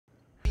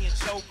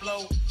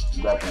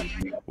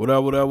What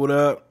up, what up, what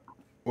up?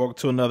 Welcome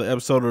to another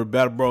episode of the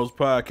Battle Bros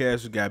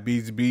Podcast. We got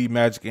BZB,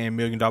 Magic, and $1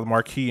 Million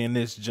Marquee in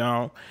this,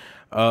 John.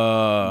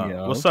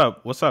 What's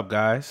up? What's up,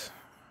 guys?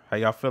 How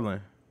y'all feeling?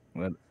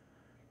 Well,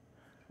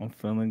 I'm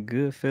feeling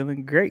good,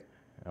 feeling great.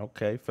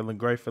 Okay, feeling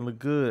great, feeling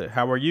good.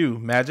 How are you,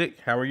 Magic?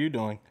 How are you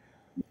doing?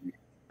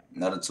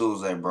 Another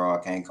Tuesday, bro. I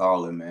can't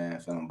call it, man.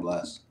 Feeling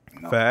blessed.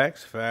 You know?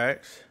 Facts.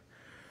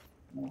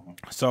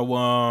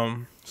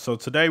 So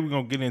today we're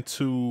gonna get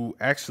into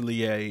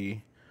actually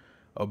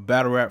a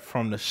battle rap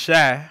from the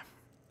Shy.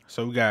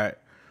 So we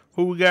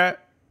got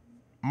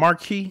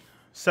Marquee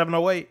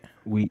 708.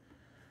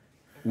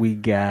 We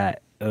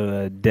got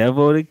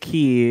Devil the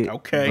Kid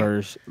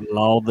versus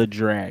Law the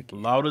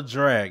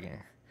Dragon.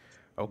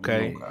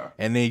 Okay.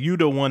 And then you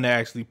the one that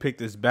actually picked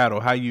this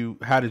battle. How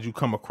did you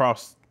come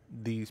across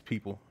these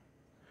people?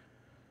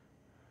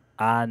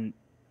 I've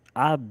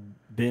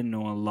been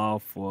knowing Law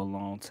for a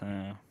long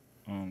time.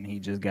 He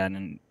just got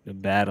into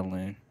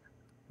battling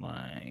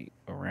like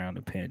around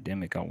the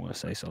pandemic, I want to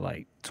say, so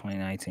like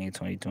 2019,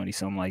 2020,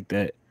 something like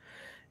that.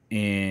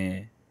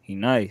 And he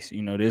nice.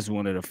 You know, this is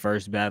one of the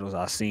first battles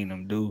I seen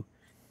him do.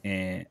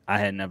 And I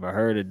had never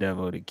heard of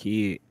Devil the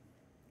Kid.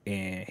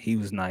 And he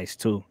was nice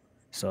too.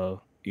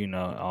 So, you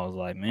know, I was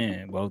like,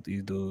 man, both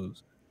these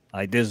dudes,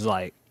 like, this is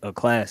like a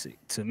classic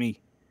to me.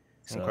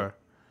 So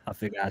I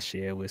figured I'd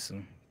share with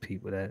some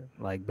people that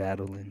like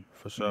battling.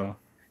 For sure. You know,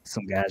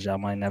 some guys y'all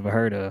might never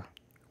heard of.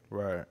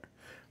 Right.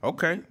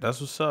 Okay.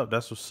 That's what's up.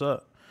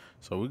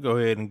 So we go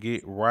ahead and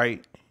get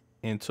right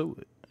into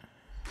it.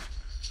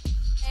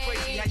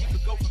 Crazy how you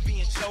could go from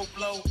being so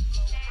blow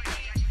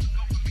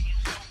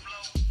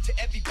to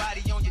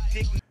everybody on your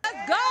dick.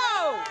 Let's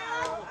go!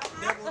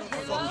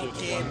 Fucking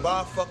kid,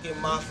 bar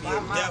fucking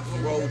mafia, Death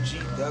Row,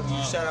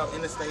 GW. Shout out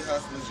Interstate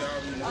Hustlers,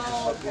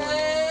 y'all.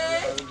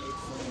 Okay.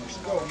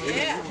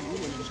 Yeah.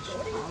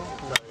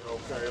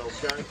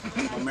 Okay.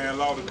 My man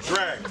Law the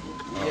Dragon.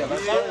 Yeah,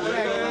 let's go.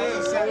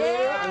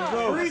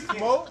 Let's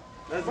go.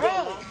 Let's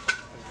go.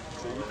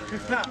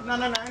 No,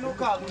 ain't no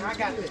calling. I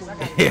got this.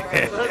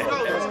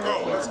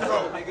 Let's go.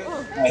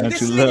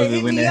 Don't you love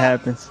it when it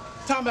happens?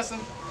 Talking about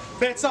some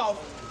bets off.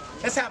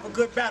 Let's have a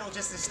good battle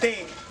just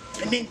instead.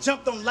 And then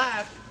jumped on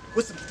live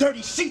with some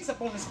dirty sheets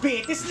up on his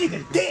bed. This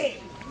nigga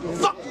dead.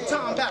 Fuck you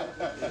talking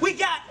about. We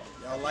got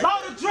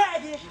Law the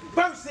Dragon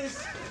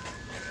versus.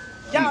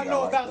 Y'all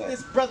know about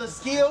this brother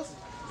skills.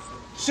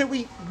 Should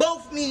we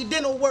both need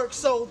dental work?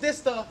 So this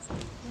the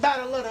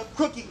battle of the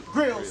crooked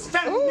grills.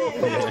 Family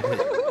man.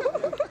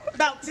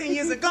 About 10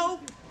 years ago,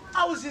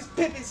 I was just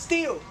pimping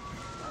steel.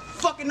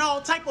 Fucking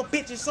all type of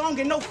bitches, so I don't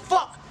get no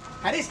fuck.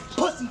 How this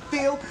pussy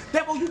feel?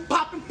 Devil, you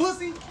popping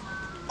pussy?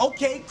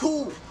 Okay,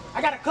 cool.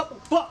 I got a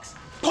couple bucks.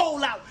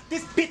 Pole out.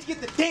 This bitch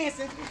get to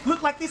dancing.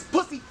 Look like this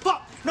pussy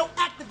fuck. No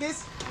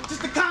activist.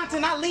 Just the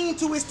content I lean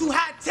to is too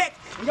high tech.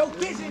 And your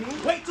vision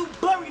way too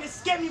blurry to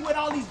scare me with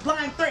all these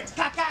blind threats.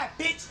 Cockeyed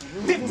bitch.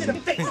 Fifth to the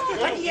face.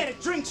 Like he had a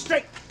drink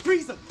straight.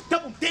 Freeze him.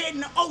 Double dead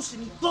in the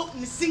ocean. He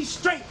floating the sea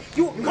straight.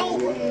 You a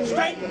cobra.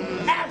 Straight.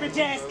 Average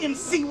ass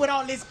MC with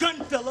all this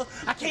gun filler.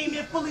 I came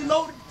here fully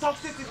loaded to talk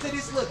sister to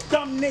this little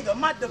dumb nigga.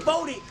 My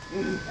devoted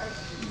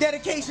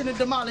dedication to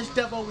demolish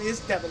devil is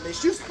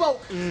devilish. You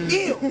spoke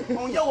ill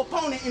on your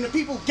opponent and the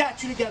people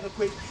got you together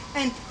quick.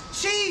 And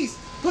cheese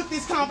put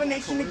this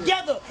combination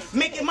together,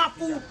 making my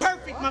food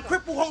perfect. My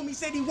cripple homie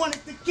said he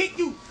wanted to kick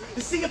you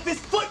to see if his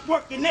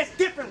footwork, and that's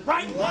different,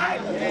 right?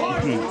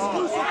 Bars to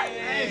exclusive.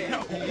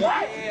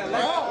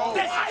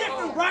 That's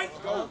different, right?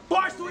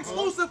 Bars to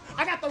exclusive.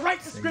 I got the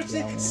right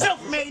description.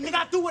 Self-made, nigga.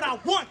 I do what I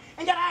want.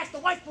 Ain't gotta ask the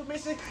wife's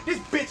permission. This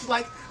bitch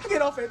like, I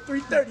get off at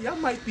 3:30. I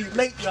might be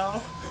late,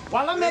 y'all.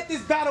 While I'm at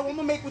this battle, I'm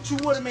gonna make what you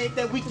would've made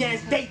that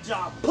weak-ass day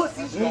job.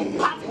 Pussies,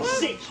 poppin'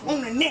 shit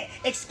on the net,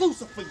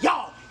 exclusive for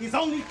y'all. His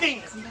only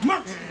things,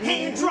 merch,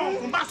 hand drawn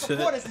from my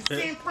supporters and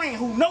same friend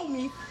who know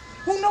me.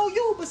 Who know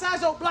you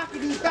besides your block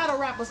of these battle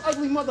rappers,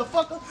 ugly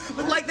motherfucker?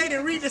 Look like they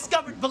done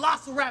rediscovered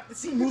battlerap to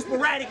see more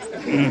sporadic.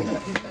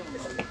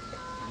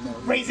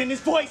 Raising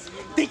his voice,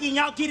 thinking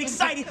y'all get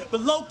excited,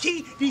 but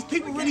low-key, these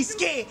people really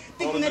scared,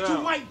 thinking that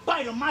you might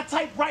bite them. My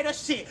typewriter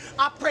shit,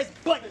 I press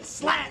buttons,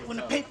 slide when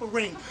the paper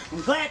ring.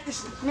 I'm glad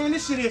this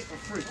shit is for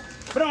free.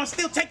 But I'll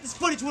still take this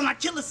footage when I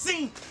kill a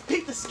scene.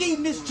 Peep the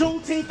scheme this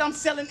Juneteenth, I'm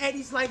selling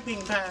Eddies like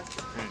bean pies.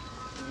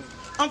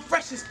 I'm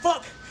fresh as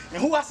fuck,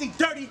 and who I see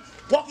dirty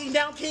walking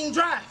down King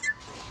Drive.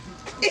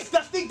 It's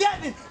Dusty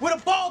Devin with a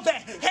ball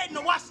bat, heading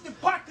to Washington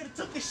Park that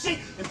took the shit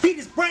and beat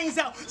his brains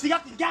out so y'all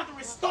can gather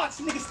his thoughts.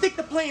 Niggas stick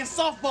to playing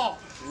softball.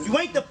 You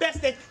ain't the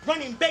best at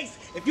running base.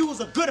 If you was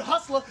a good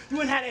hustler, you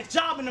wouldn't have that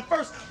job in the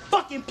first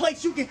fucking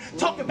place. You can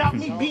talk about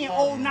me being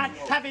old, not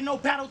having no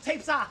battle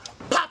tapes. I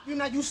pop you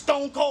now, you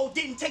stone cold.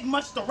 Didn't take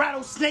much to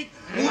rattlesnake.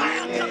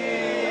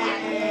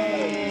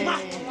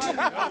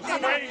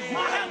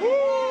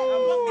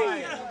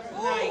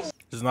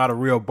 It's not a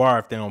real bar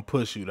if they don't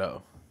push you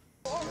though.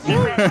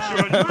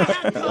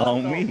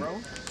 On me.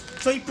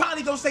 So he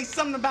probably gonna say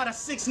something about a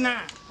 6'9".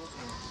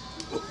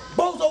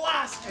 Bozo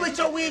eyes, split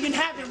your wig and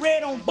have it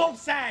red on both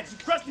sides. You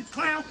crusty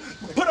clown,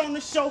 you put on the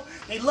show.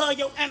 They love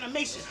your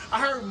animation. I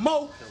heard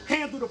Mo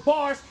handle the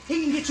bars.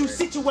 He can get you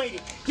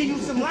situated. Give you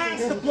some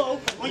lines to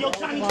blow on your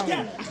Johnny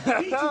Depp.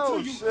 Beat you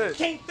till you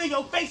can't feel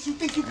your face. You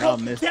think you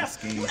close to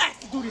death. You ask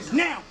to do this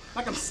now,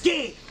 like I'm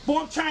scared. Boy,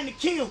 I'm trying to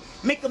kill.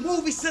 Make a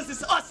movie since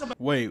it's us.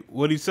 Wait,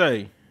 what'd he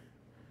say?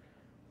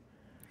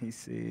 He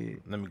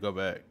said. Let me go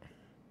back.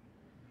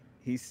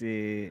 He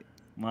said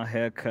my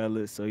hair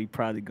colored, so he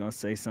probably gonna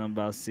say something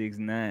about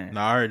 6ix9ine.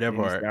 Nah, I heard that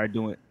part.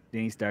 Then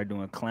he started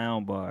doing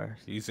clown bars.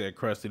 He said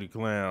Krusty the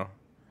Clown.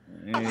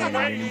 And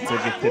then he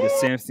took it to the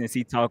Simpsons.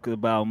 He talked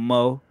about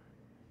Mo.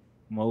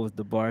 Mo was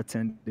the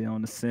bartender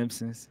on the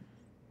Simpsons.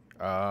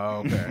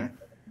 Oh, okay.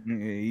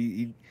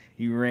 he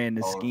ran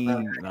the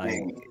scheme like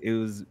it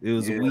was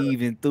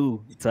weaving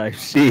through type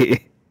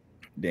shit.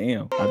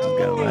 Damn, I just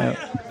got loud.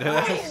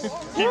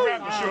 Keep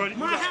rapping, shorty.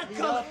 My hat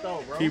color.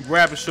 Keep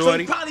rapping, shorty. So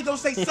he probably gonna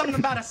say something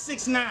about a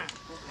 6ix9ine.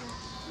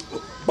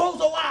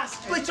 Bozo eyes,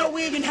 split your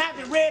wig and have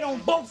it red on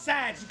both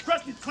sides. You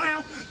crusty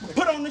clown, you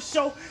put on the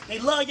show. They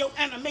love your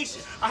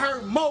animation. I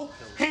heard Mo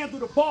handle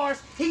the bars.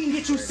 He can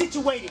get you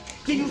situated.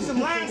 Give you some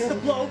lines to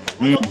blow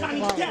on your Johnny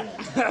Depp.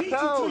 Beat you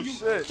till you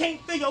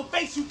can't feel your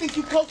face. You think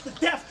you close to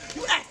death.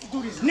 You ask to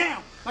do this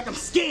now, like I'm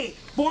scared.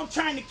 Boy, I'm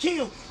trying to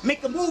kill.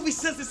 Make a movie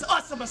since it's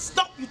us. I'ma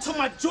stomp you to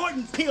my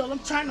Jordan peel. I'm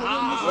trying to win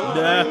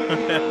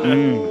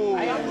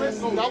this.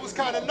 That was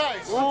kind of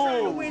nice. I'm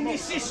trying to win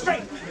this shit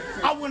straight.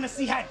 I want to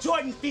see how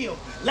Jordan feel.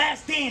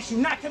 Last dance, you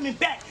not coming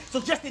back,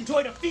 so just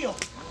enjoy the feel.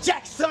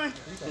 Jack, son,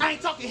 I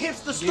ain't talking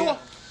hipster store.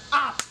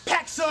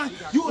 Pack, son,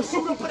 you a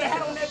shooter, put a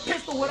hat on that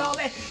pistol with all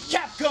that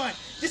cap gun.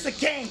 This a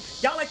game.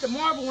 Y'all like the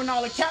Marvel when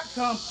all the cap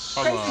come.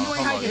 Crazy, you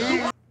ain't how you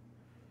do it.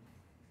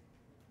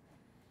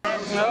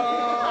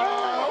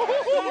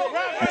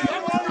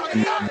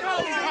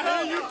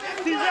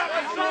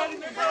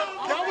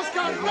 That was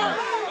kind of nice.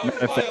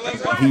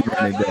 He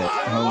ran it back.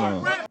 Hold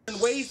on.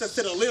 Ways to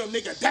sit a little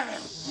nigga down.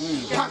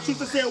 Pop used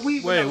to say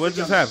we. Wait, what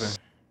just happened?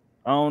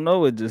 I don't know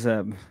what just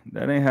happened.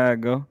 That ain't how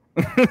it go.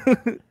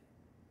 To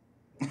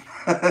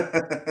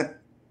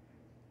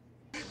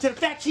the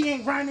fact he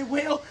ain't rhyming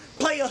well,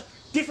 play a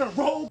different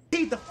role,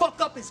 beat the fuck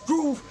up his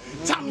groove.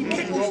 Tommy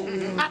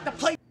Pickles out to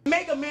play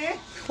Mega Man.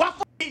 Why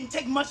fuck didn't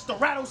take much to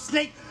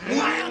rattlesnake?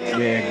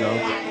 There you go.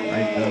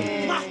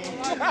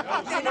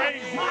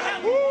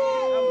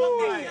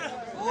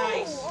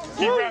 Nice.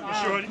 Keep rapping,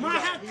 shorty. My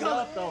hat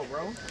color.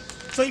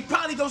 So he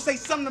probably gonna say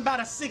something about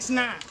a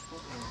 6ix9ine.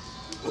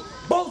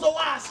 Bozo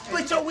eyes,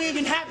 split your wig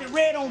and have it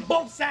red on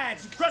both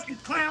sides. You crusty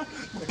clown,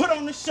 you put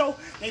on the show.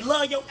 They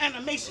love your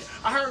animation.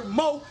 I heard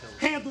Mo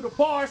handle the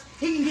bars.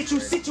 He can get you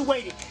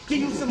situated. Give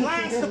you some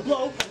lines to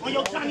blow on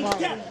your Johnny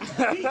Depp.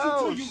 Beat you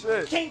till you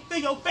can't feel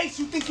your face.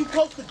 You think you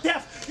close to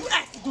death. You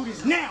ask to do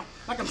this now,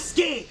 like I'm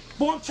scared.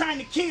 Boy, I'm trying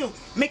to kill.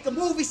 Make a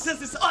movie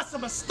since it's us.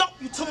 I'ma stomp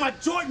you to my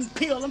Jordan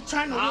peel. I'm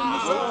trying to win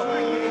this.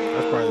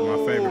 That's probably my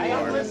favorite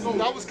part.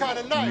 That was kind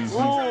of nice. I'm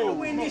trying to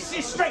win this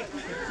shit straight.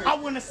 I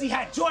want to see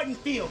how Jordan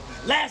feel.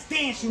 Last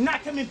dance, you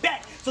not coming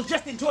back, so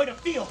just enjoy the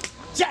feel.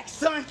 Jack,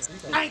 son,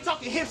 I ain't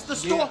talking hipster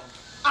store.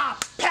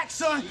 Pack,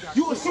 son,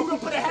 you a shooter,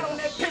 put a hat on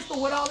that pistol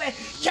with all that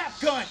cap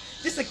gun.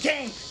 This a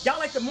game. Y'all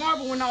like the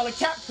Marvel when all the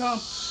cap come.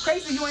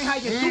 Crazy, you ain't how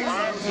you do it.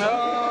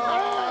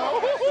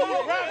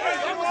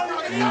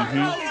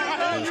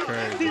 That's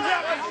crazy.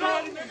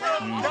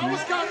 That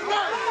was kind of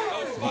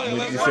nice.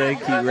 What you say?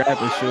 Keep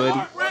rapping,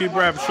 shorty. Keep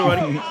rapping,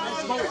 shorty.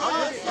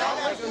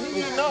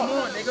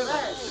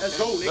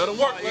 Let him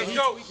work. Let's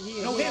go.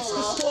 No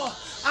hipster store.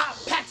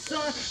 Pack,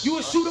 son, you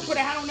a shooter, put a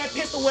hat on that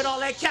pistol with all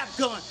that cap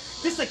gun.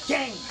 This a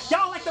game.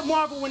 Y'all like the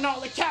Marvel when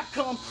all the cap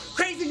come.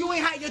 Crazy, you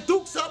ain't had your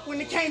dukes up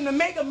when it came to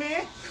Mega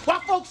Man. Why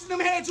folks in them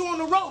had you on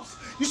the ropes?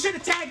 You should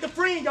have tagged a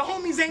friend. Your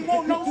homies ain't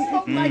want no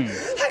smoke. Like,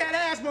 I got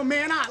asthma,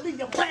 man. I'll leave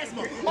your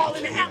plasma. All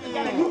in the alley.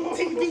 Got a new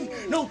TV.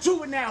 No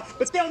juvenile.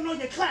 But they'll know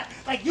your clap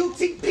like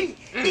UTP.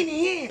 In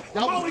the end,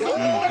 I'm always on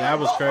That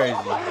was crazy.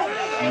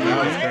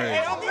 That was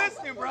crazy. I'm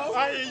listening, bro. I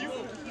hear you.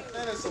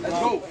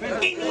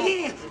 In the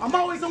end, I'm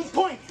always on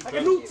point, like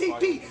a new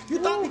TP. You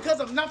thought because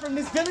I'm not from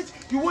this village,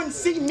 you wouldn't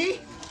see me?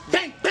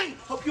 Bang, bang.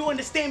 Hope you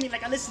understand me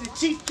like I listen to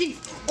Chief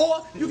Keef.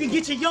 Or you can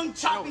get your young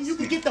chop and you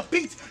can get the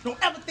beats. Don't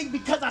ever think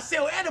because I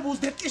sell edibles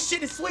that this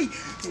shit is sweet.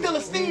 Still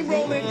a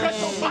steamroller and crush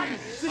your body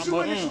since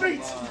you in the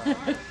streets.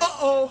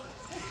 Uh-oh.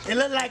 It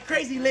look like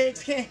Crazy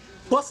Legs can't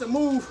bust a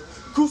move.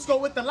 Cusco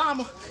with the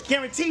llama,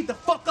 guaranteed to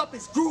fuck up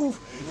his groove.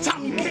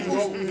 Tommy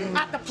Pickles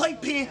out the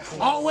playpen,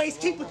 always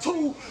keep a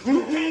tool.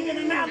 You hang in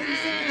and out of the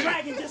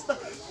dragon just to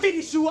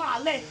finish you.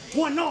 I let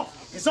one off.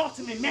 It's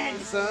ultimate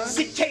madness.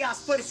 Sick chaos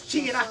for this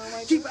kid. I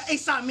keep an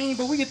ace, I mean,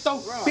 but we can throw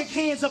big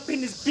hands up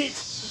in this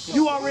bitch.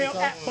 URL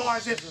at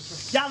bars.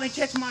 If y'all ain't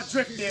catch my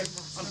drift there,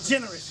 I'm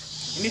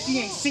generous. And if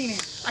you ain't seen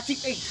it, I keep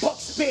 $8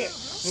 spare.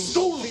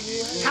 School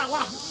how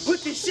I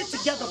put this shit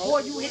together,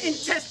 boy. You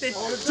intestine.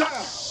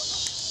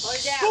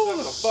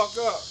 School Fuck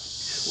up.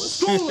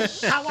 School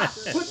how I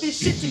put this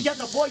shit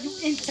together, boy. You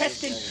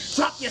intestine,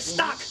 drop your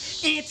stock,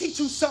 and teach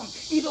you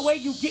something. Either way,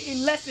 you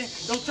getting lesson.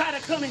 Don't try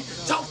to come and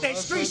talk that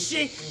street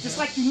shit just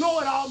like you know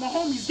it all. My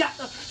homies got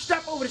the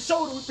strap over the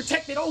shoulder with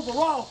protected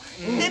overall.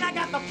 Then I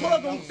got the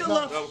plug on fill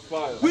up.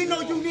 We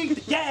know you need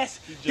the gas.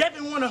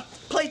 Devin wanna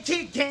play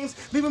kid games,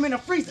 leave him in the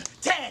freezer.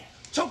 Tag.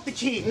 Choke the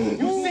kid.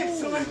 You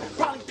simp, son.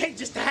 Probably pay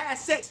just to have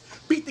sex.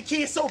 Beat the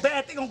kid so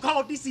bad they gonna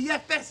call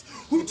DCFS.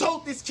 Who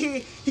told this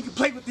kid he could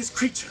play with this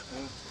creature?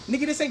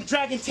 Nigga, this ain't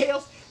Dragon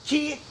Tales.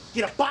 Kid,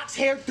 get a box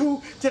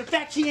hairdo to the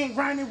fact he ain't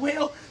rhyming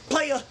well.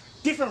 Play a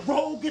different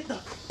role. Get the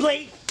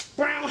blade.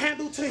 Brown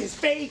handle to his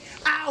fade.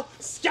 I'll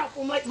scalp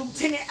him like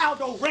Lieutenant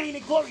Aldo Rain,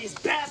 and glorious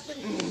bastard.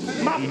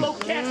 My flow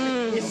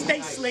caster is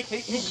stay slick,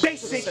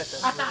 basic.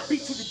 I thought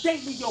beat you the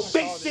daily, yo,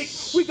 basic.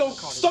 We gon'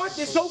 start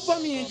this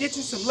GoFundMe and get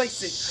you some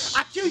LASIK.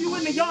 I kill you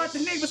in the yard, the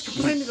neighbors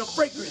complaining of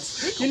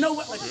fragrance. You know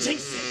what,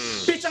 adjacent.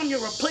 Bitch, I'm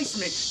your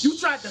replacement. You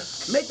tried to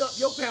make up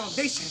your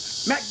foundation.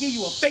 Mac give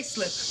you a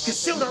facelift.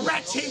 Conceal the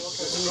ratchet.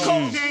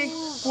 Cold gang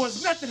for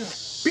his method to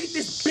beat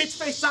this bitch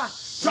face off.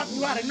 Drop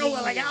you out of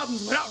nowhere like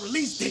albums without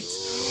release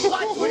dates.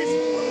 Plot twist.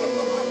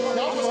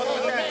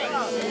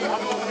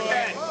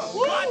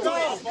 Plot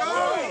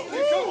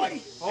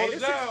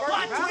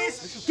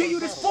twist. Give you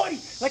this 40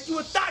 like you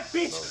a thought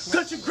bitch.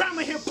 Cut your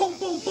grandma here, boom,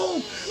 boom,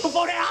 boom.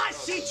 Before that hot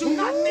shit, you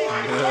not there.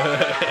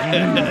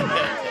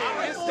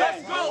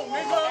 Let's go,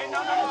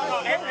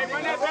 nigga. Hey,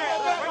 run that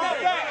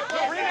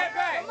back. Bring that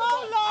back.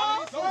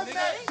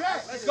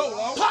 Let's go,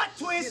 Lo. Plot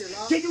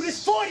twist. Give you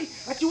this 40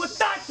 like you a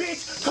thought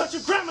bitch. Cut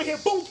your grandma here,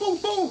 boom, boom,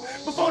 boom.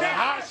 Before that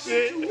hot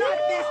shit, you not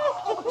there.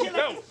 Overkill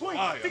at this point.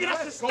 Figured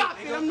I should stop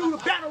it. I'm new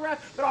to battle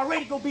rap, but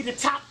already gonna be the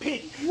top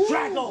pick.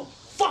 Drago.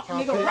 Fuck,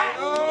 nigga, rap.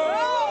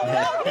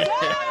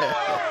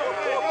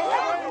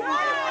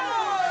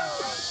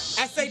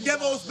 I say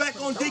Devo's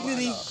back on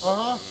dignity.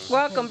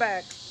 Welcome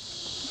back.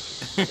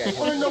 I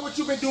want to know what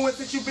you've been doing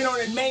since you've been on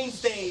the main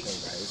stage.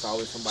 It's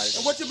always somebody.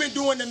 And what you've been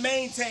doing to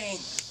maintain.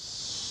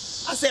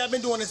 I say I've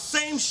been doing the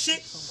same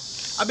shit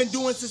I've been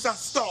doing since I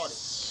started.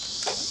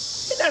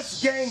 And that's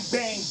gang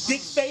bang,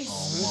 dick face.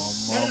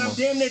 Now that I'm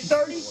damn near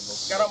 30,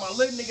 got all my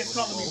little niggas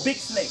calling me Big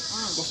Snake.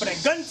 But for that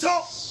gun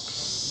talk,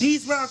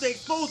 these rounds they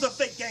expose a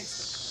fake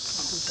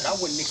gangster. But I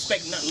wouldn't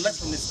expect nothing less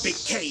from this Big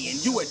K, and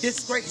you a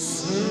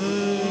disgrace.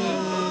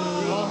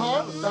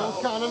 Sounds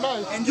kind of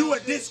nice. And you a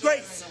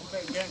disgrace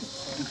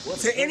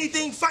to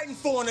anything fighting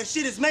for, and the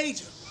shit is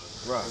major.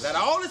 Right. Cause out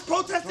of all this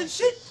protesting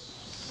shit,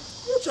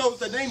 you chose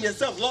to name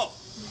yourself Law.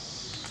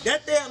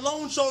 That there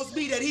alone shows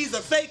me that he's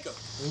a faker.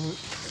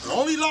 The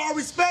only law I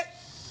respect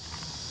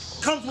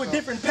comes with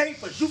different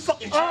papers. You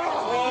fucking trash.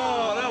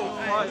 Oh, that was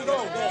fine. You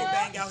don't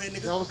bang out here,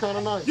 nigga. That was kind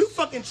of nice. You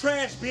fucking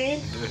trash,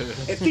 Ben.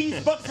 If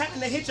these bucks happen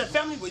to hit your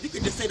family, well, you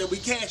could just say that we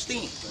cashed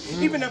in.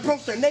 Even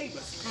approach their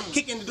neighbors,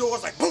 kicking the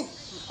doors like, boom.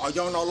 Are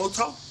y'all know law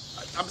talk?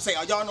 I'm gonna say,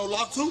 are y'all know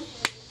law too?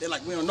 They're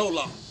like, we don't know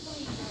law.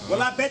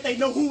 Well, I bet they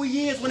know who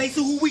he is when they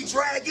see who we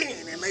drag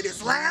in and lay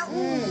this loud.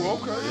 Ooh,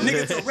 okay.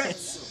 Nigga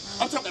Tourette's.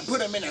 I'm talking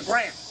put him in the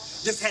ground.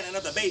 Just had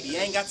another baby.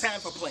 I ain't got time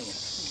for playing.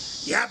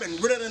 Yeah, I've been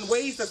rid of them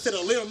ways to sit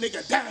a little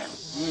nigga down.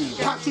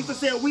 Pops used to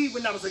sell weed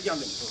when I was a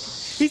youngin'.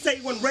 He said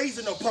he wasn't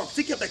raising no punks.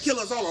 He kept the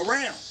killers all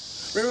around.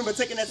 Remember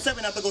taking that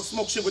 7 out to go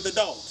smoke shit with the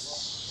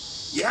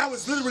dogs. Yeah, I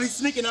was literally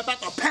sneaking up out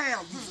the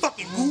pound, you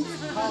fucking goof.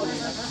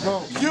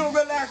 You don't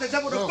realize the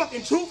devil the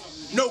fucking truth?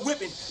 No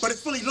whipping, but it's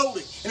fully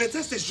loaded. And to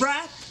test this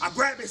drive, I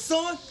grab his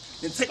son,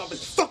 then take off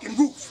his fucking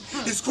roof.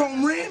 This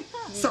chrome rim,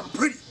 something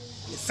pretty.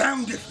 It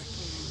sound different.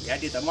 Yeah, I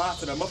did the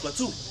monster, the muffler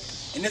too.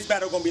 And this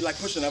battle gonna be like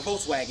pushing a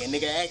Volkswagen,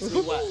 nigga, ask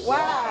me why.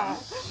 Wow.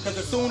 Cause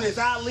as soon as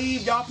I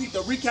leave, y'all peep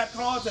the recap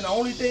cards, and the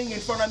only thing in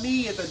front of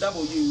me is the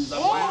W's.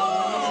 I'm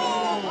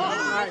wild.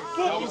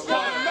 That was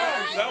kind of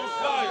nice. That was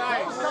fire.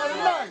 That was kind of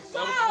nice.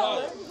 That was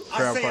fire. I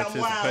say I'm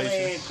wild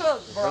and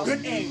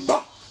good aim.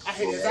 Bah! I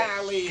hit his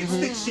eyelid,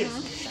 stick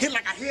shift. Hit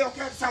like a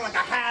Hellcat, sound like a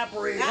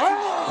hybrid.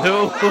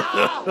 No.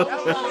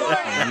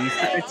 He's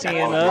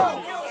 13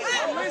 up.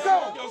 Let's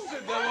go. Yo,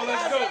 sit down.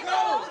 Let's go.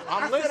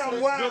 I said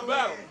I'm wild. Good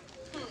battle.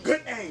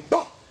 Good aim.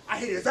 Bah! I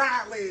hit his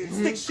eyelid,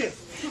 stick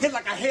shift. Hit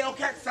like a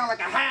Hellcat, sound like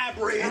a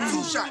hybrid.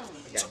 2 shots.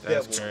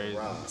 That's crazy.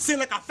 Send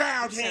like I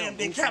found him,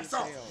 then caps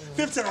off.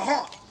 5th to the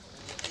heart.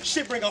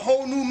 Shit bring a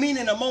whole new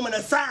meaning, a moment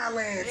of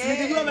silence.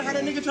 Nigga, you ever had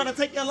a nigga try to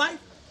take your life?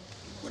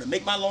 Well, to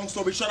make my long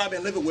story short, I've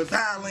been living with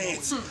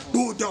violence.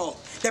 Bulldog,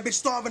 that bitch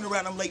starving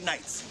around them late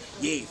nights.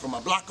 Yeah, from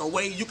a block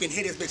away, you can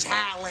hit this bitch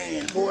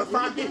howling. Boy, if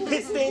I get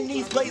pissed in,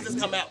 these blazers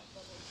come out.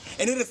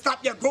 And it'll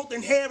stop your growth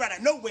in hair out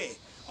of nowhere.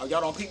 Oh,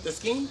 y'all don't peep the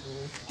scheme?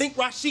 Think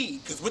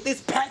Rashid, cause with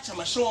this patch,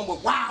 I'ma show him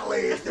what wild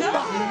is.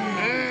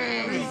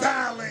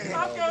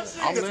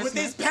 Cause with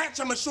this patch,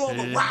 I'ma show him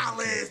what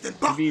wild is. He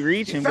be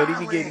reaching, but he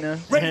be getting a...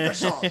 Ready for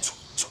shot.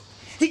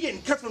 He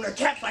getting cut from the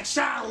caps like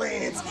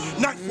Shaolins.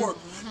 Knife work,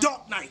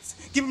 dark nights.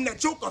 Give him that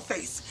Joker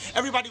face.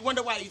 Everybody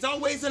wonder why he's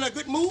always in a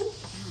good mood.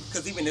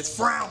 Cause even his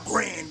frown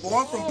grand, boy,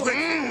 I'm from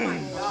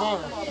Brooklyn.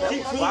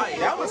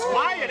 That was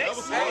fire. That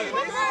was fire.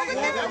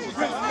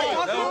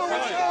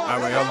 All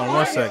right, hold on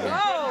 1 second.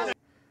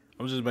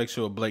 I'm just make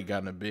sure Blake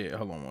got in the bed.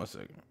 Hold on 1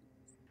 second.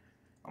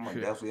 I'm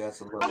gonna definitely have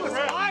to look.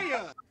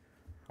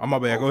 Oh, my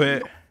bad. Go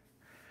ahead.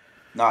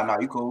 Nah,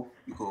 you cool.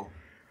 You cool.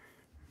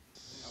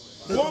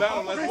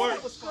 Let's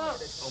work.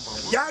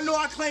 Y'all know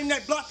I claim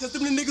that block because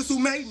them the niggas who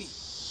made me.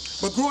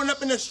 But growing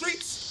up in the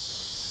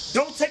streets,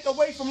 don't take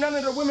away from none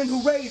of the women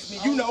who raised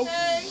me. You know,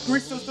 3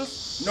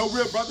 sisters, no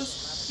real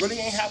brothers. Really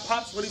ain't have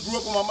pops, really grew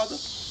up with my mother.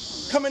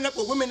 Coming up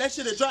with women, that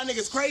shit'll drive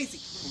niggas crazy.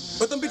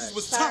 But them bitches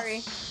was tough.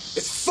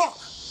 It's fuck.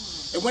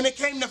 And when it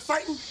came to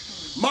fighting,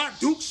 my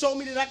Duke showed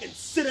me that I can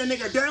sit a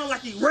nigga down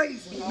like he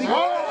raised me. Nigga.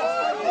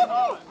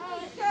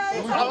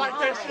 I like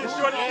that shit,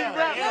 Shorty.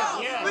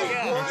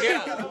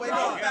 Yeah.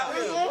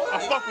 I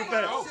fuck with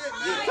that.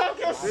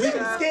 Leave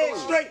him scared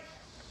straight.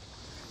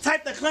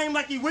 Type the claim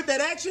like he with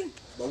that action,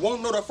 but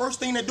won't know the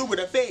first thing to do with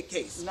a Fed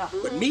case.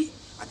 But me,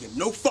 I give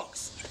no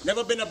fucks.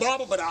 Never been a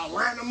barber, but I'll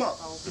line them up.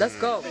 Let's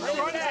go.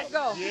 Let's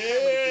go.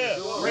 Yeah.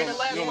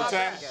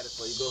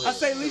 I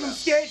say leave him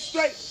scared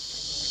straight.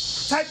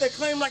 Type the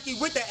claim like he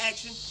with the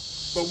action,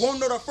 but won't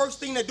know the first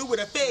thing to do with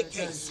a Fed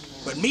case.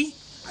 But me,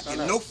 I give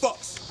no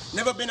fucks.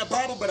 Never been a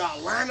barber, but I'll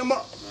line them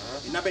up.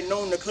 And I've been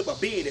known to clip a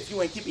beard if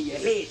you ain't keeping your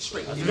head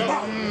straight.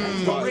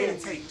 Red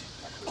taped.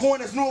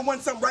 Corners knew it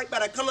wasn't something right by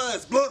the color of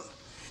his blood.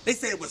 They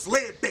said it was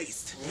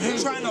lead-based.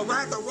 Trying to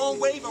ride the wrong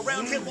wave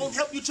around here won't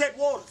help you tread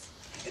waters.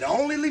 It'll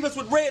only leave us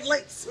with red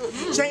lakes.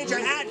 Change your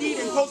ID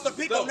and post a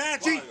pic on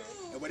IG.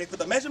 And where they put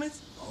the measurements,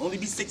 it'll only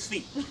be 6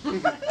 feet.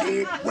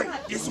 Dead weight,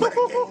 this what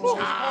the game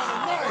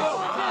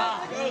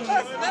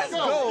Let's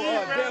go,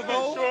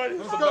 Devo.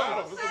 It's a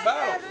battle.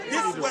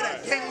 This is where the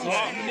game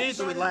changed. You need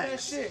to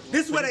relax.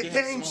 This is where the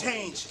game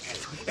changed.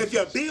 If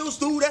your bills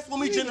through, that's when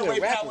we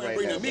generate power and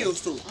bring the meals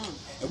through.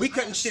 And we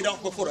cutting shit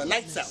off before the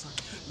night's out.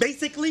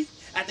 Basically,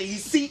 after he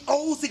see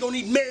O's, he gonna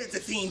need meds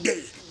if he ain't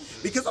dead.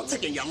 Because I'm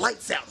taking your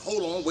lights out.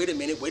 Hold on, wait a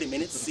minute.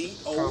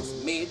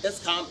 C-O's, med, that's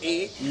calm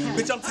ed.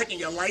 Bitch, I'm taking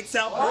your lights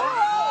out.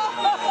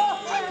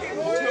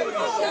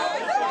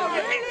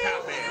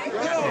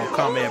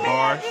 Calm ed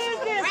bars.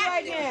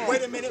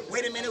 Wait a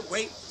minute,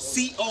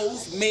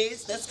 C-O's,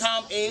 meds, that's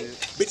calm ed.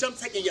 Bitch, I'm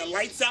taking your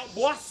lights out,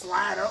 boy.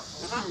 Slide up,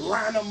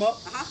 line them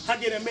up. I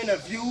get him in a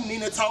view,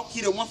 Nina talk,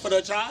 he the one for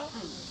the job.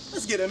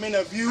 Let's get him in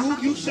a view,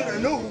 you shoulda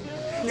knew.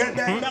 Get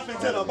that nothing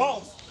to the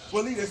boss.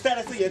 Will leave the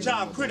status of your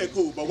job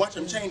critical, but watch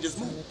him change his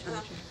mood.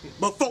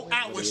 But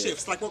 4-hour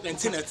shifts, like working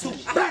 10 or 2.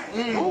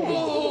 Bang!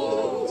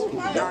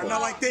 Nah, not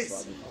like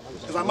this,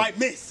 because I might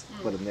miss.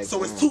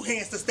 So it's 2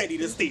 hands to steady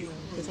the steal.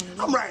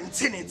 I'm riding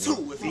 10 and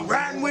 2. If he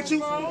riding with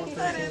you,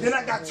 then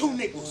I got 2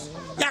 nickels.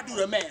 Y'all do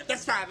the math,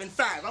 that's 5 and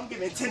 5. I'm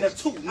giving 10 to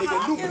 2,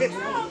 nigga, new pistol.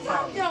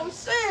 Yo,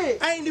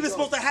 shit. I ain't even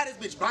supposed to have this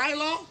bitch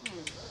bylaw,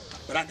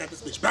 but I got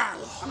this bitch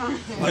bylaw.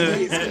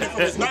 He's from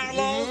his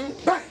bylaws,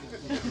 bang!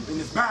 In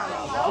his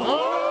bylaw.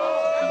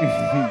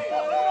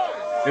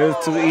 It was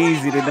too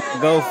easy to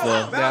not go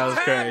for. That was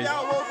crazy.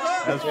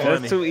 That's funny.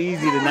 That's too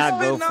easy to not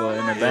go for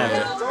in the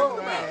battle.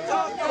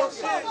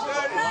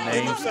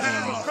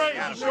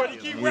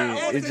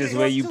 Yeah, it's just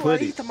where you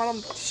put it.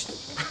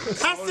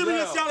 How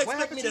serious y'all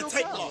expect me to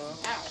take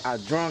off? I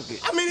drunk it.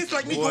 I mean, it's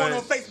like me going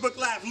on Facebook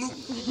Live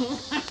looting.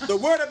 The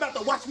word about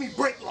to watch me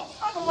break law.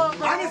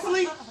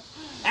 Honestly,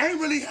 I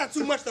ain't really had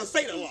too much to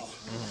say to law.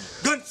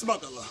 Gun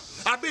smuggler.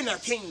 I've been a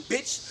king,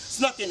 bitch.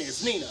 Snuck in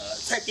his Nina.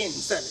 Tekken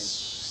 7.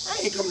 I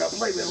ain't come to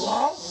play with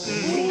law.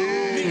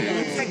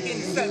 Nina,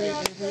 Tekken 7.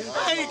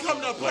 I ain't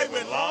come to play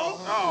with law.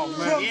 Oh,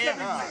 man.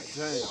 I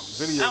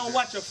don't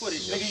watch your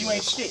footage, nigga. You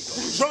ain't shit.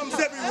 Drums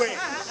everywhere.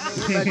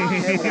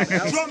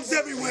 Drums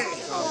everywhere.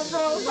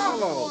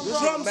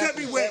 Drums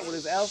everywhere. With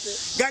his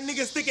outfit. Got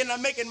niggas thinking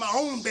I'm making my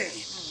own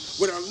band.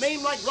 With a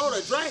name like Lord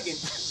of Dragon.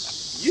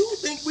 You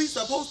think we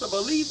supposed to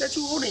believe that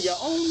you holding your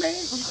own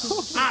man?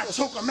 I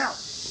choke them out.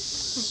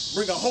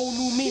 Bring a whole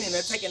new meaning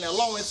and taking the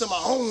law into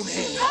my own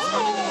hands. Let's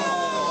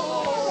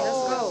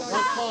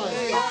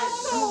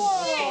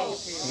go.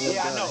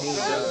 Yeah, I know.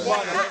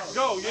 Let's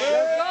go,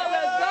 yeah.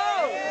 Let's go.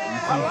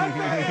 I like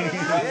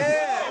that.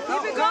 Yeah.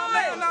 Keep it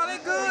going. No, they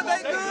good.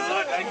 They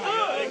good.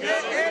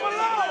 Let's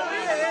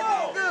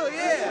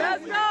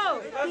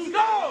go. Let's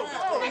go.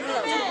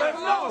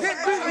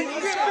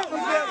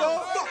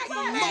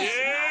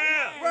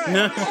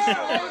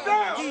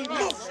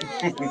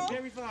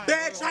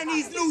 Bad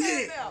Chinese New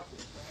Year.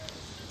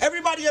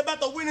 Everybody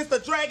about to witness the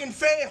Dragon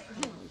Fair.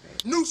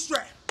 New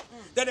strap.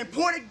 That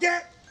imported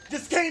gap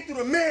just came through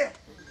the mail.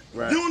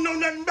 You don't know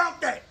nothing about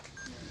that.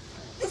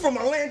 You from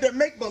a land of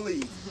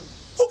make-believe.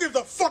 Who gives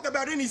a fuck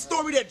about any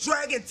story that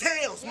Dragon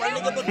tells, my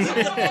nigga?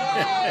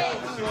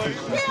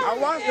 I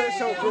watched that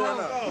show growing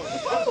up.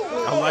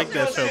 I like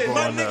that show My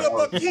growing nigga, up.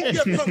 but keep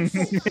your kung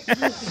fu.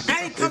 I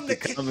ain't come to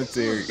kick.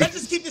 Commentary. Let's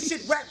just keep this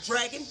shit rap,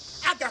 Dragon.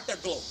 I got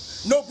that glow.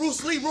 No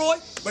Bruce Leroy,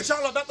 but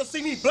y'all about to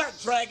see me Black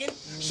Dragon.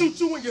 Shoot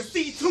you in your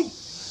C2.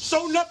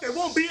 Show enough there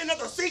won't be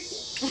another sequel.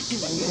 I'm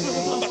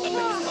about to make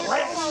this the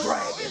last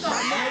Dragon.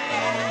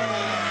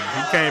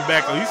 He came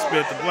back and he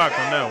spit the block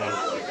on that one.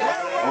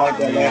 I like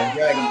that last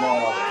Dragon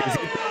Ball.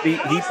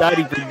 He thought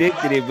he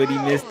predicted it, but he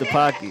missed the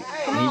pocket.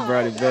 And he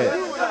brought it back.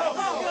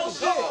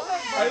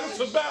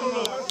 a battle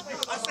though.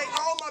 I say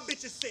all my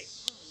bitches sick.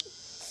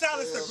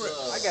 Silence the grip.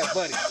 I got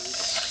buddy.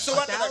 So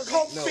after the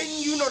coke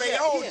fitting, you know they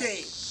all dead.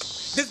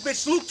 This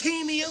bitch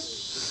leukemia,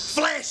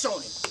 flash on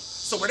it.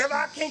 So whatever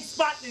I can't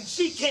spot, then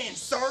she can,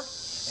 sir.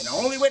 And the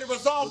only way to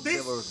resolve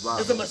this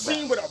is a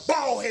machine with a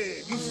ball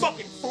head, you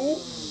fucking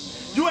fool.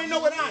 You ain't know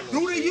what I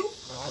do to you?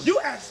 You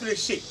asked for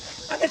this shit.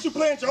 I guess you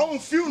planned your own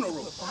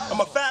funeral. I'm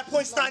a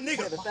 5-point star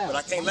nigga, but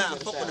I can't lie, I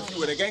fuck with a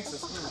few of the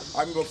gangsters.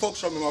 I remember folks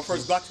showed me my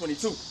first Glock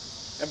 22.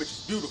 That bitch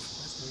is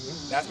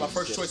beautiful. That's my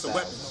first choice of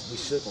weapon.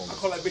 I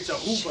call that bitch a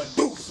Hoover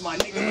Deuce, my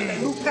nigga. With that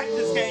new pack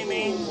this game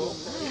in.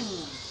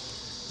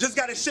 Just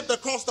got it shipped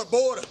across the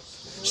border.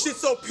 Shit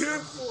so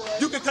pure,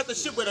 you can cut the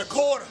shit with a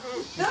quarter.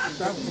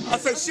 I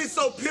said shit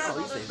so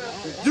pure,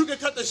 you can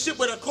cut the shit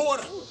with a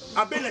quarter.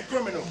 I've been a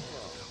criminal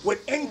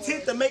with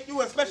intent to make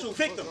you a special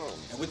victim.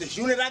 And with this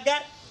unit I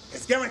got,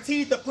 it's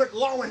guaranteed to put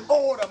law and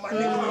order, my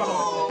nigga.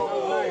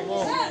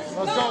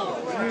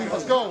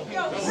 Let's go.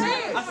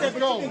 I said,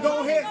 but you can go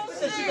ahead and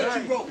spit that shit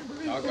that you wrote.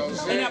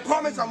 And I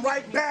promise I'm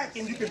right back,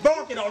 and you can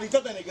bark at all these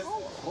other niggas.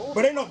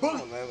 But ain't no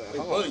bully.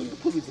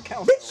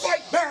 Bitch,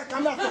 fight back.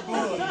 I'm not the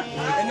bully.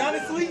 And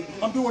honestly,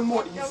 I'm doing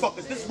more than you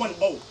fuckers. This one,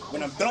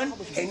 when I'm done,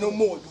 ain't no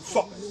more you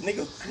fuckers,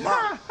 nigga.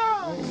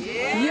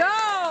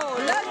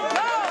 Yo, let's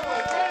go.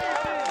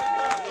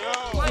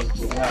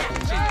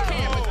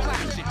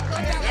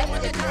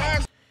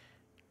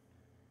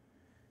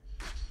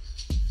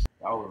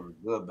 That was a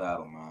good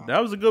battle, man.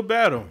 That was a good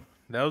battle.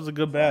 That was a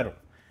good battle.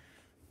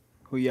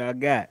 Who y'all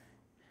got?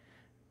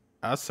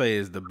 I say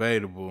it's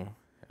debatable.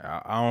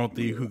 I don't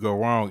think you could go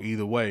wrong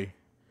either way.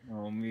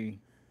 On me.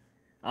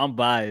 I'm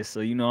biased, so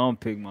you know I'm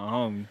pick my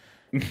homie.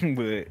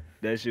 But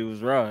that shit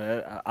was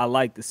raw. I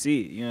like to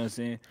see it. You know what I'm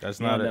saying?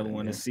 That's I not never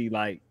want to see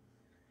like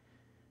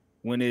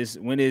when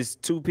it's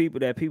two people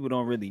that people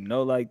don't really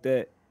know like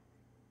that.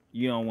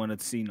 You don't want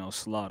to see no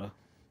slaughter,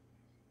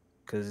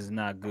 cause it's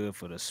not good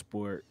for the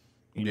sport.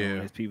 You know,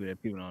 when it's people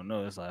that people don't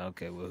know. It's like,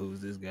 okay, well,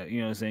 who's this guy? You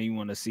know what I'm saying? You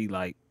want to see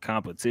like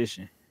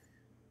competition.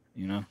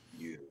 You know?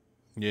 Yeah.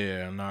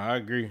 Yeah, no, I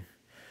agree.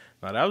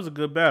 No, that was a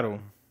good battle.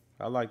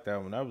 I like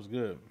that one. That was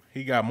good.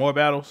 He got more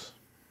battles.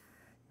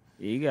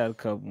 Yeah, he got a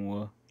couple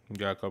more. You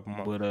got a couple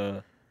more.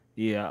 But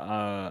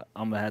yeah,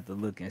 I'm gonna have to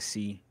look and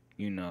see.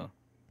 You know,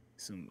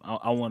 some. I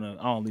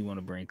only want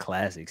to bring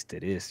classics to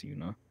this. You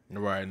know.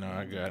 Right. No,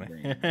 I got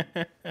it.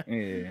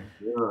 Yeah.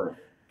 Good.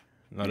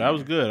 No, that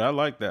was good. I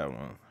like that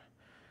one.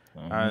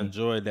 I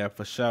enjoyed that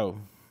for sure.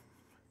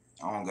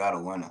 I don't got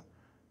a winner.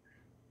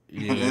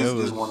 Yeah, This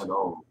is one of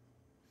those.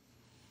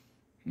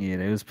 Yeah,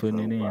 they was putting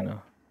it in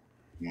though.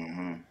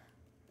 Mm-hmm.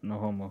 No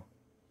homo.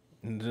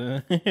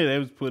 They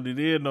was putting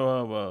it in, no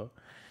homo.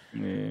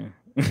 Yeah.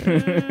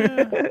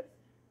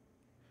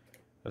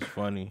 That's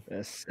funny.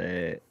 That's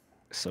sad.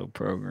 So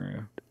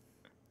programmed.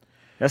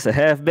 That's a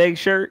half-baked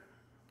shirt.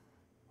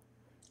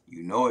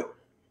 You know it.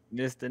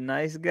 Just a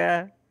nice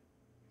guy.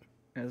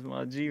 That's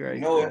my G right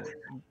You know there. it.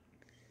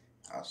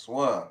 I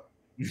swear.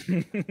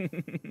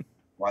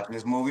 Watching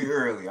this movie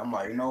early, I'm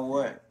like, you know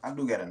what? I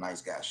do got a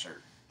nice guy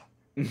shirt.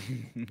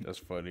 That's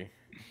funny.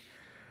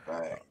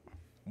 Right.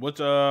 What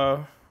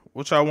y'all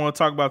want to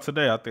talk about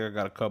today? I think I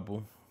got a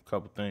couple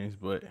things,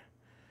 but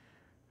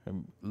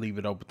leave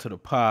it open to the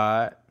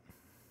pod.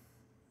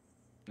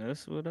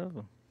 That's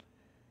whatever.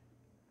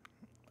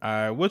 All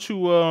right, what you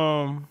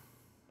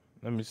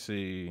let me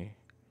see.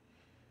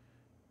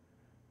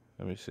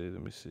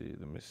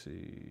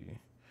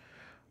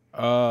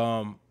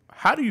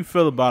 How do you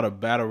feel about a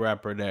battle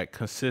rapper that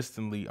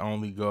consistently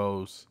only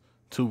goes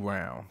 2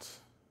 rounds?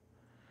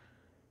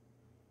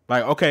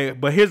 Like, okay,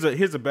 but here's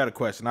a better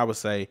question. I would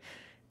say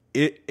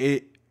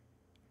it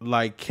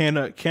like can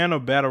a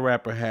battle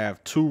rapper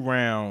have 2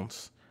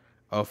 rounds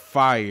of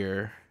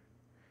fire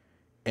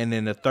and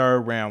then the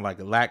third round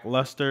like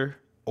lackluster,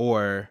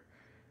 or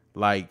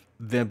like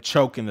them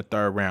choking the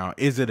third round?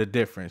 Is it a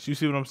difference? You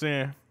see what I'm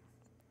saying?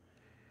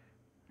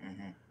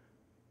 Mm-hmm.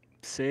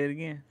 Say it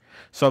again.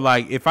 So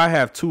like if I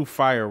have 2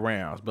 fire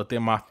rounds, but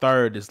then my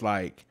third is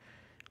like,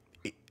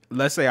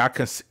 let's say I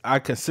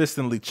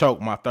consistently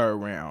choke my third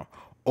round,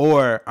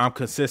 or I'm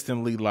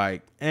consistently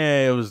like,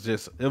 it was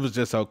just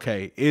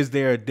okay. Is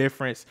there a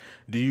difference?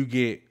 Do you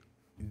get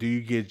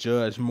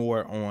judged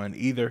more on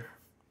either?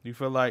 Do you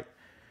feel like?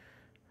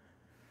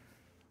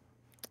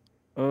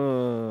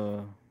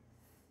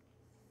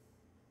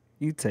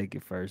 You take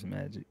it first,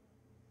 Magic.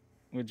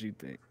 What you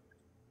think?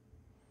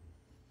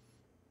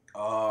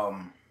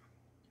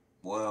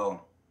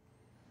 Well,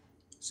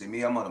 see,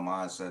 me, I'm on the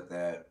mindset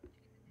that,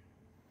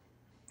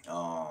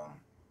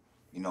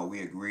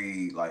 we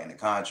agreed, like in the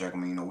contract,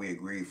 we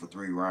agreed for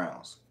 3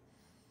 rounds.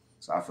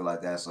 So I feel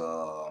like that's,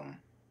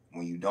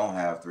 when you don't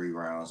have 3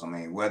 rounds,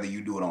 whether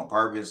you do it on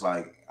purpose,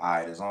 like, all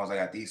right, as long as I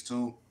got these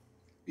 2,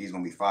 these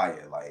gonna be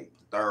fire. Like,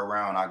 the third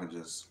round, I can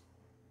just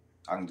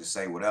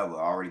say whatever. I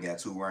already got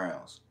 2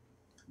 rounds.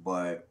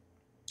 But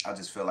I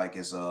just feel like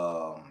it's,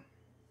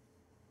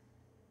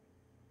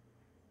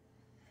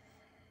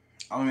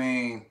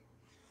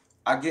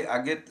 I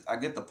get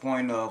the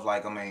point of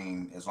like, I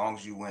mean, as long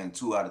as you win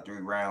 2 out of 3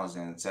 rounds,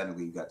 and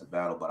technically you got the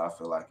battle. But I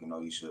feel like, you know,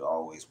 you should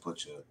always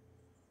put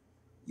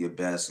your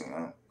best,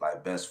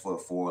 like best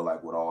foot forward,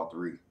 like with all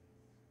 3.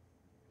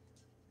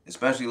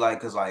 Especially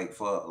like, cause like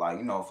for like,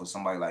 you know, for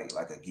somebody like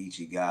a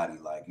Geechee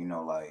Gotti, like, you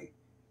know, like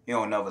he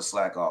don't never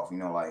slack off. You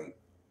know, like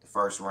the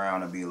first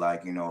round to be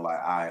like, you know, like,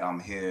 all right, I'm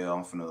here,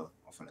 I'm finna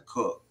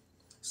cook.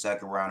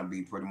 Second round to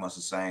be pretty much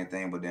the same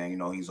thing, but then, you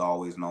know, he's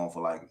always known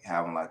for like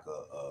having like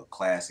a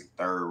classic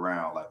third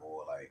round, like,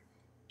 or like,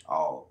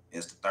 oh,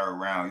 it's the third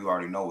round, you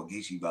already know what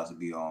Geechee about to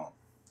be on.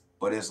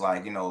 But it's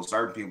like, you know,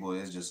 certain people,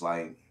 it's just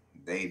like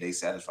they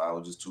satisfy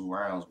with just 2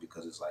 rounds,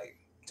 because it's like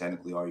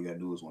technically all you gotta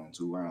do is win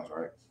 2 rounds,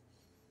 right?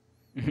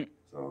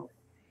 So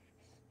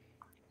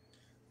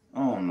I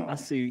don't know. I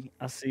see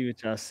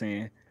what y'all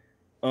saying.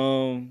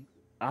 Um,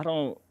 I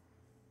don't.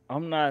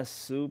 I'm not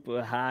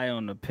super high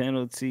on the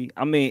penalty.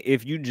 I mean,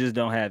 if you just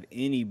don't have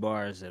any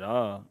bars at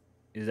all,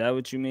 is that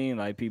what you mean?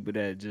 Like people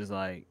that just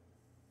like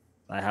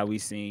how we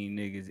seen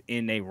niggas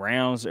in they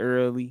rounds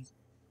early.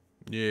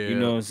 You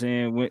know Yeah. what I'm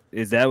saying?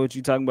 Is that what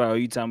you talking about? Or are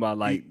you talking about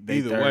like they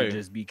Either third way.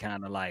 just be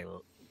kind of like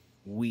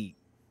weak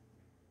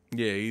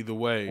Yeah, either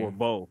way. or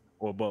both?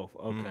 Okay.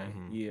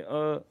 Mm-hmm.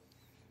 Yeah.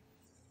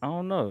 I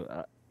don't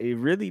know. It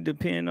really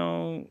depend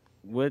on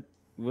what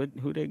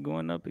who they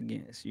going up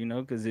against, you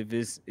know, because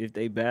if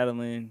they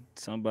battling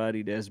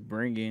somebody that's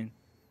bringing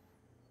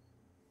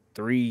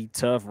 3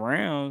 tough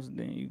rounds,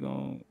 then you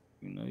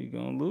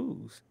gonna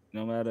lose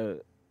no matter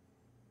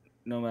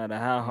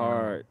how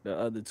hard the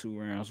other 2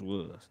 rounds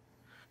was,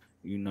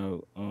 you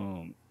know.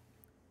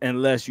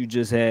 Unless you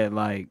just had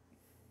like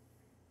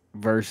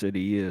verse of the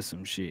year or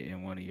some shit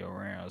in one of your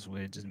rounds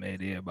where it just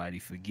made everybody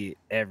forget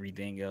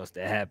everything else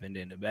that happened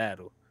in the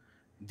battle,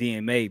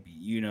 then maybe,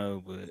 you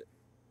know, but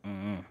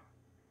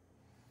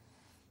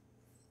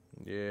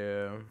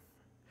Yeah.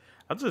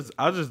 I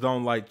just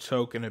don't like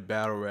choking at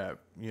battle rap,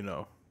 you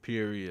know,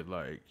 period.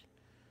 Like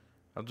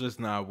I'm just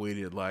not with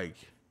it. Like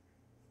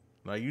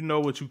you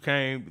know what you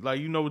came, like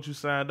you know what you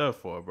signed up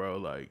for, bro.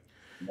 Like,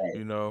 Right.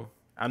 you know,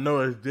 I know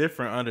it's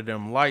different under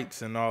them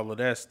lights and all of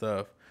that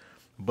stuff.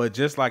 But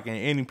just like in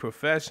any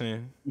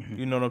profession,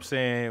 you know what I'm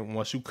saying?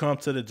 Once you come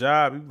to the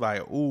job, you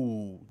like,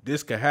 ooh,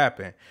 this could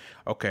happen.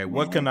 Okay,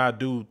 what can I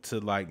do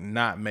to like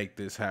not make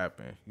this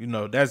happen? You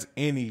know, that's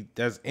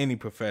any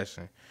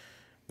profession,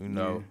 you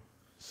know. Yeah.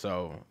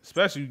 So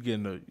especially you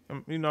getting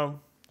you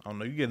know, I don't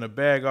know, you getting a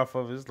bag off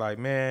of it. It's like,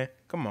 man,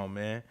 come on,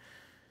 man.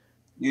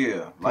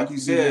 Yeah, like you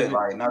People be said, living.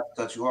 like, not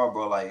to cut you off,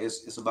 bro. Like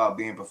it's about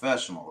being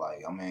professional.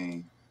 Like, I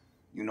mean,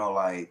 you know,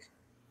 like,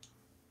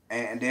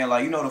 and then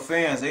like, you know, the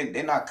fans,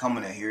 they're not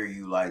coming to hear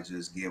you like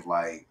just give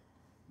like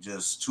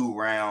just 2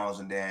 rounds,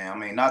 and then, I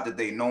mean, not that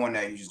they knowing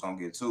that you just gonna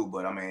get 2,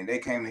 but I mean, they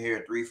came to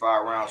hear 3,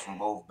 5 rounds from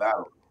both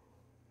battles.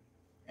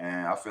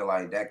 And I feel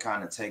like that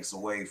kind of takes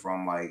away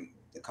from like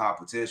the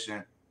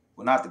competition.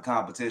 Well, not the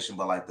competition,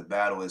 but like the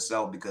battle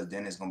itself, because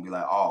then it's gonna be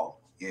like, oh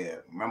yeah,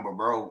 remember,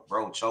 bro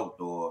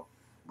choked, or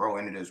bro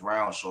ended this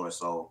round short.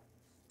 So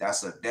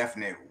that's a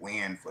definite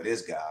win for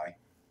this guy.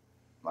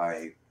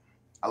 Like,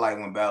 I like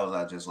when battles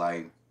are just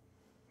like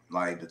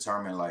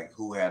determine like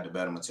who had the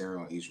better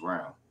material in each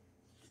round.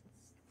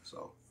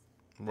 So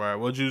Right.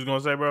 What you was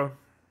gonna say, bro?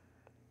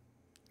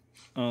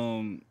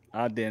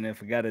 I didn't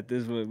forgot it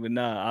this way, but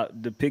nah,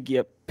 the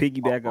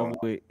piggyback of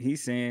what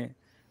he's saying,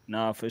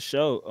 nah, for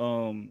sure.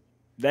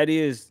 That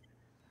is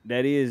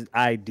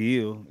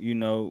ideal, you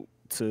know,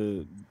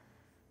 to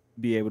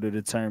be able to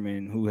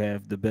determine who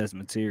have the best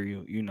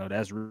material. You know,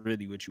 that's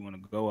really what you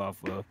want to go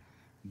off of.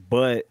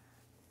 But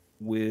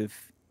with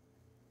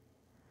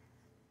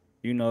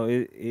you know,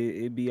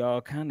 it be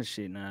all kind of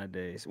shit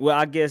nowadays. Well,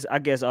 I guess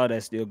all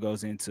that still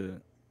goes into,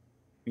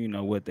 you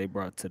know, what they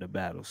brought to the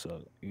battle.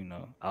 So, you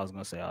know, I was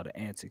gonna say all the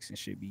antics and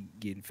shit be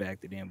getting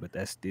factored in, but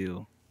that's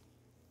still,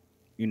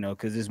 you know,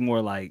 because it's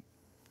more like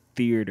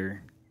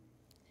theater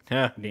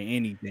Yeah. than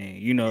anything.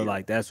 You know, yeah,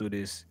 like that's what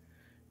it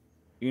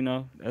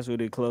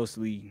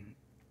closely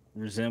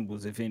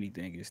resembles, if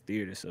anything, is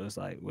theater. So it's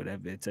like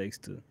whatever it takes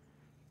to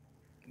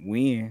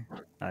win,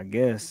 I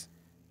guess.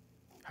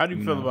 You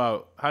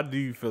know, How do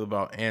you feel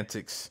about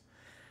antics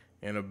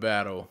in a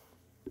battle,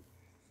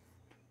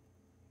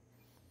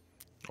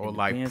 or it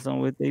like depends on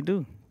what they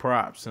do.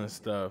 props and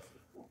stuff?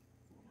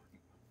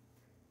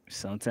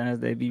 Sometimes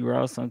they be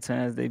raw,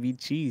 sometimes they be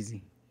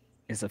cheesy.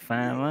 It's a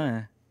fine yeah,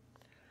 line.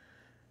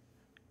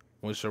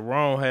 When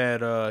Sharon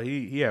had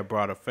he had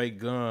brought a fake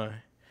gun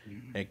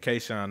Mhm. and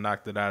Kayshawn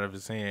knocked it out of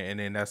his hand, and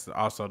then that's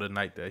also the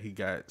night that he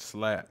got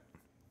slapped.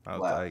 I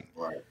was wow, like,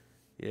 right.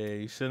 yeah,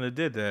 you shouldn't have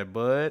did that,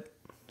 bud.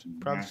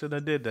 Probably Mhm. shouldn't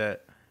have did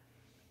that.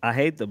 I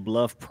hate the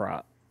bluff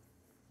prop.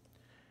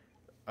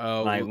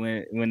 Like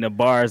Uh, when the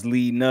bar's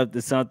leading up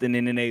to something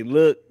and then they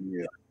look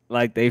Yeah,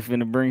 like they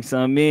finna bring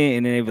something in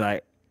and then they be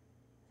like,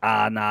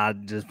 ah nah,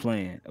 just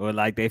playing. Or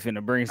like they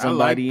finna bring I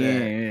like somebody in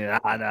that. and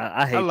ah nah,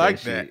 I I hate that like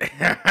shit.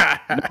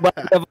 that.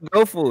 Nobody ever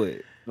go for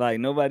it. Like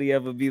nobody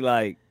ever be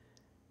like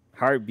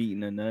heart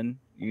beating or nothing.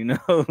 You know,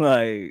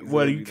 like so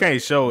Well, they you be like,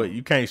 can't show it.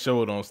 You can't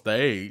show it on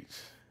stage.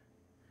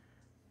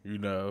 You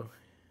know,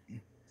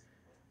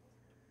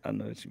 I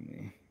know what you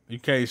mean. you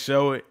can't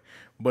show it,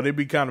 but it'd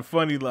be kind of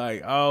funny.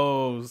 Like,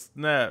 oh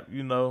snap,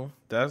 you know,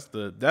 that's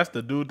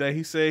the dude that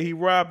he said he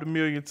robbed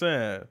 1,000,000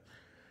 times.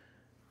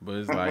 But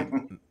it's like,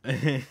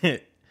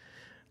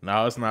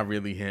 no, it's not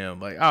really him.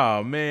 Like,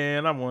 oh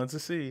man, I wanted to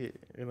see it.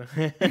 You know,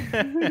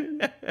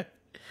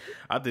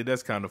 I think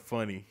that's kind of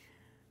funny.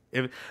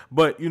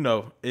 But you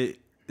know,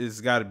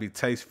 it's got to be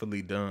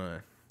tastefully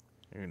done.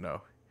 You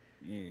know,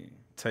 Yeah.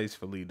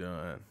 tastefully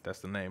done. That's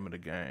the name of the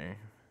game.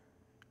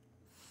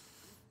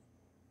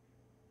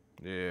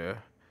 Yeah,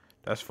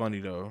 that's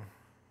funny though.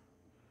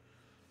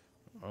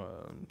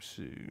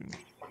 Shoot.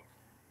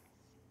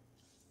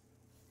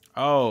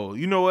 Oh,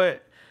 you know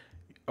what?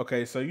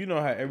 Okay, so you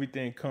know how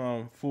everything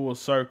come full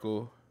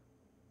circle.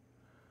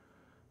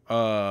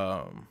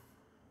 Um,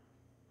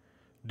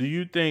 do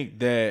you think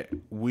that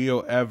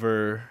we'll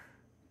ever,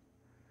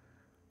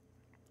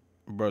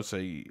 bro?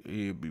 Say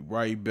he'll be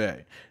right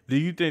back. Do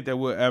you think that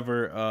we'll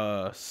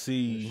ever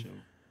see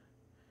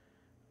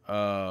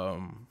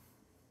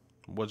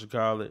what you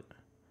call it?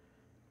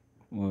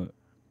 What?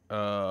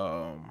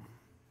 Um,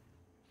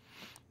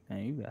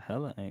 Man, you got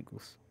hella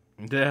ankles.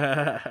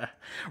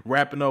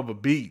 rapping over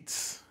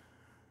beats.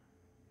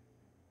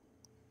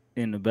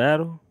 In the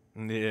battle?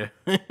 Yeah.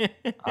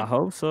 I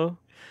hope so.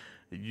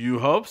 You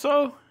hope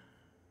so?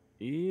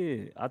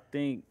 Yeah. I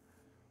think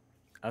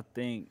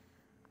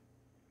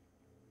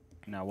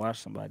now watch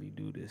somebody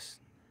do this.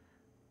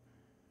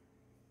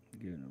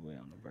 Giving away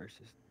on the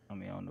verses. I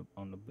mean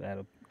on the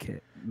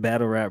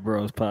battle rap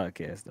bros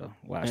podcast though.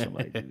 Watch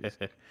somebody do this.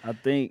 I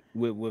think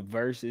what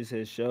verses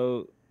has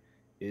showed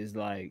is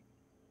like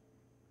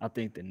I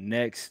think the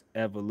next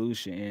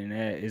evolution in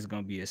that is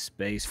gonna be a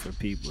space for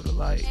people to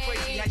like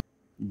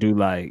do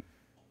like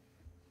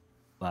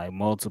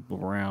multiple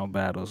round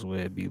battles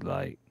where it be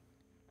like,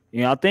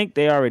 you know, I think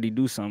they already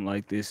do something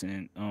like this,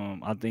 and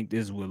I think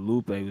this is what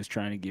Lupe was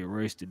trying to get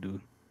Royce to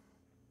do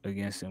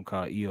against him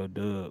called EO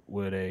Dub,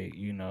 where they,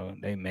 you know,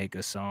 they make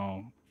a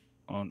song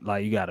on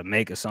like you gotta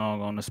make a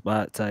song on the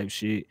spot type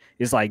shit.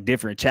 It's like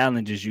different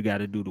challenges you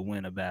gotta do to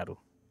win a battle.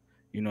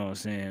 You know what I'm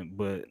saying?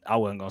 But I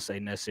wasn't gonna say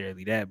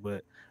necessarily that,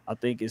 but I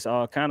think it's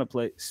all kind of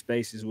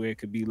spaces where it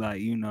could be like,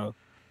 you know,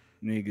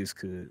 niggas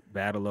could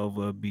battle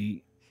over a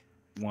beat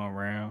one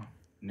round.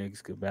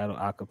 Niggas could battle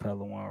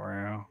acapella one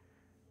round.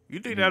 You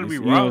think that'd be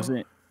You know what raw? I'm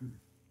saying?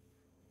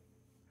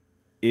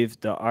 If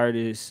the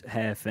artists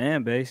have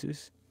fan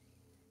bases,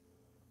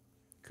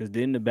 because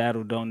then the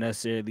battle don't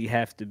necessarily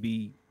have to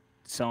be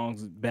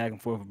songs back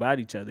and forth about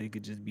each other. It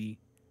could just be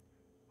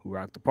who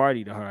rocked the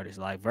party the hardest,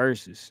 like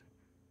verses.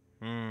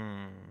 You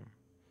know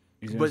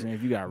what I'm saying?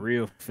 If you got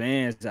real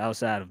fans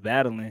outside of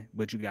battling,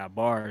 but you got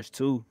bars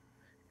too,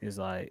 it's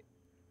like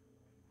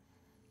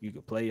you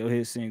could play your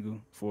hit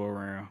single for a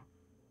round.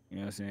 You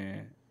know what I'm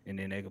saying? And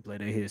then they could play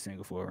their hit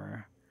single for a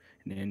round.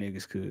 And then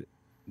niggas could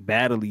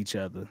battle each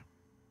other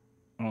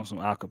on some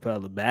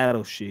acapella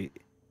battle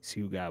shit.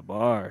 See who got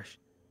bars.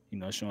 You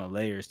know, showing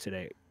layers to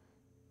that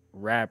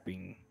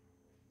rapping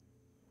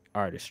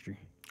artistry.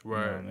 Right.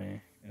 You know what I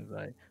mean? It's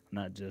like I'm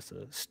not just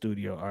a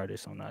studio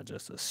artist. I'm not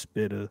just a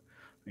spitter.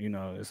 You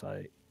know, it's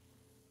like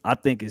I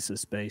think it's a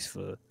space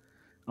for,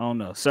 I don't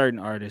know, certain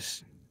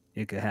artists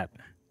it could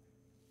happen.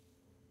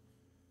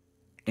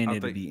 And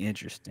it'll be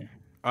interesting.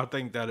 I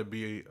think that'd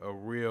be a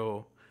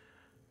real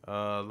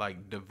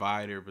like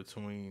divider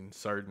between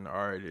certain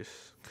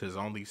artists, because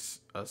only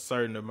a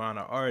certain amount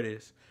of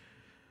artists,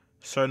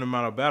 certain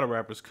amount of battle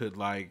rappers could,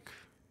 like,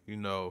 you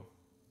know,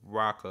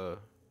 rock a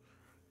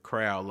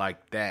crowd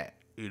like that.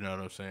 You know what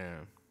I'm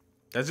saying?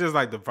 That's just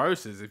like the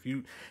verses. If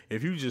you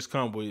just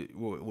come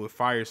with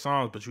fire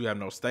songs, but you have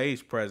no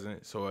stage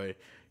presence, or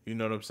you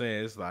know what I'm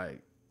saying, it's like,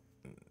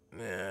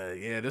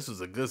 yeah, this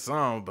was a good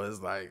song, but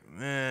it's like,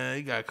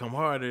 you gotta come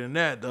harder than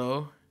that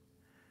though.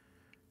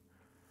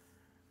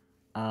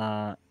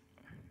 But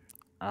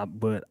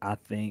I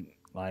think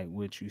like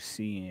what you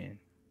seeing,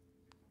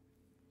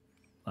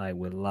 like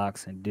with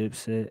Locks and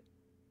Dipset,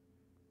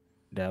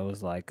 that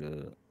was like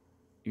a,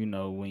 you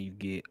know, when you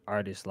get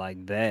artists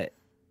like that,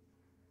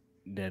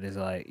 that is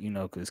like, you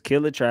know, because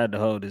Killer tried to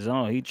hold his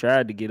own. He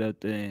tried to get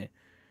up there and,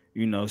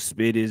 you know,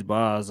 spit his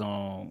bars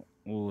on,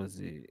 what was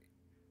it,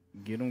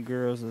 Get 'em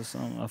Girls or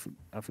something.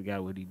 I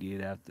forgot what he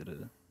did after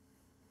the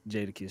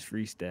Jadakiss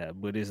freestyle.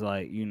 But it's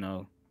like, you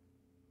know,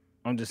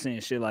 I'm just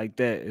saying shit like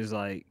that is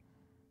like,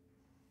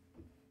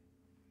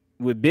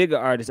 with bigger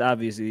artists,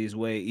 obviously, it's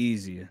way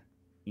easier,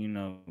 you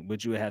know,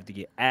 but you would have to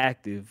get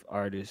active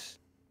artists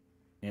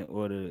in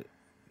order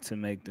to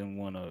make them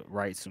want to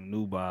write some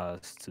new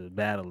bars to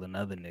battle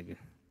another nigga.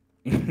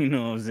 You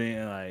know what I'm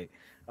saying? Like,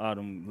 all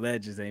them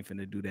legends ain't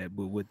finna do that.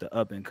 But with the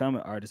up and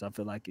coming artists, I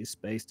feel like it's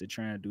space to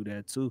try and do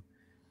that too.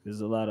 There's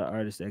a lot of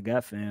artists that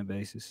got fan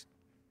bases,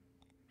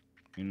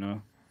 you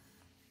know?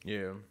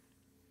 Yeah.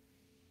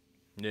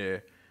 Yeah.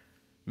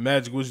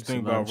 Magic, what you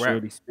think about rap?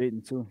 Shorty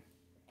spitting too.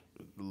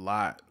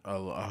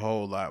 A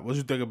whole lot. What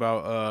you think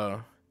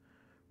about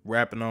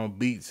rapping on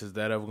beats? Is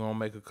that ever gonna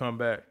make a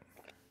comeback?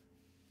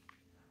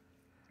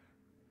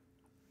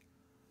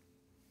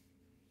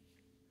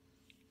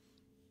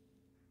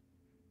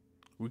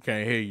 We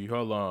can't hear you.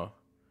 Hold on.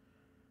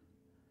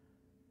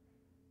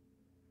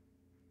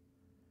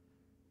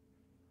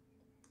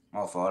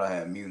 My fault. I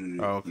had muted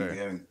it. Oh, You okay.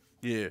 hear me?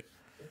 Yeah.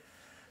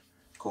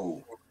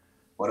 Cool.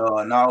 But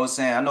no, I was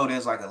saying I know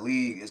there's like a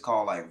league. It's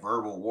called like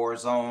Verbal War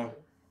Zone,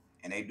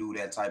 and they do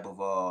that type of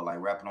like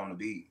rapping on the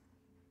beat.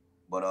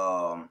 But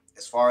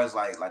as far as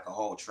like a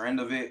whole trend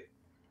of it,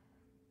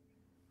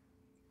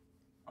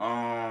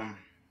 I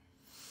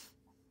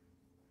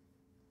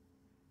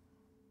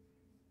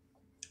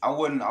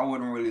wouldn't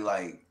really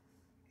like.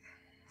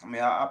 I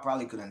mean, I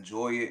probably could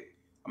enjoy it.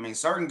 I mean,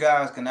 certain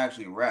guys can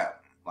actually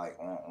rap like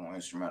on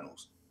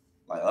instrumentals.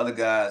 Like other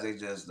guys, they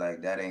just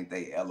like that ain't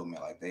their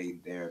element. Like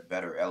their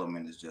better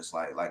element is just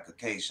like a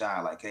K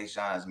Shine. Like K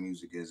Shine's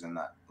music isn't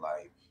not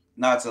like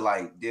not to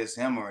like diss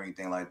him or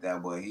anything like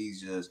that, but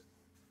he's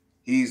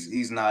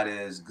not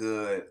as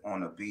good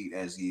on a beat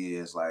as he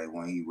is like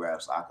when he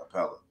raps a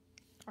cappella.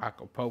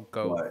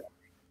 Acapulco. But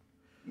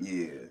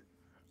yeah,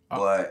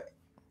 but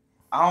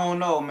I don't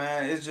know,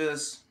 man. It's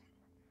just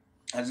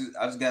I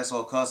just got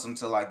so accustomed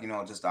to like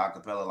just the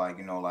acapella, like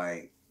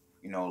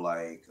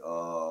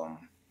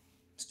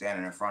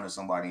standing in front of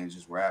somebody and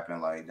just rapping,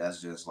 like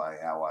that's just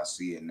like how I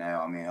see it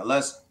now. I mean,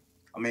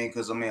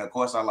 because of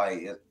course I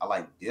like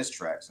diss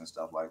tracks and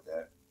stuff like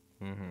that,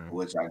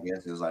 which I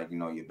guess is like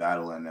you're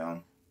battling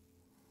them,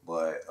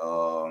 but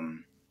I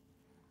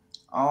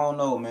don't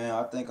know, man.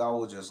 I think I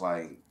would just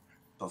like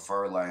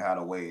prefer like how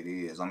the way it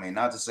is. I mean,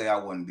 not to say I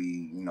wouldn't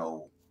be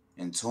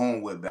in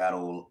tune with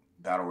battle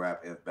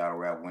rap if battle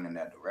rap went in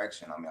that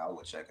direction. I mean, I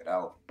would check it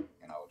out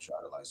and I would try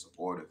to like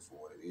support it for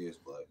what it is,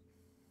 but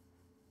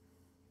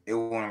it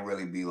wouldn't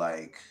really be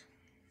like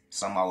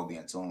something I would be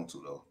in tune to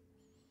though,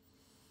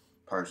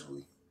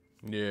 personally.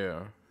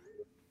 Yeah.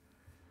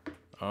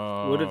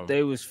 What if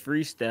they was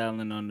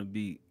freestyling on the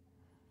beat?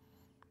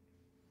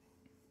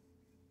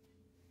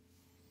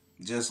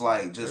 Just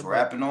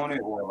rapping on it,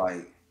 or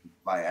like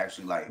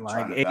actually like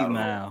trying to 8 battle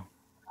Mile.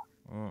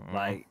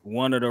 Like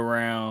one of the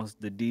rounds,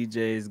 the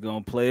DJ is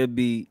gonna play a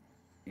beat,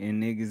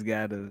 and niggas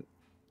gotta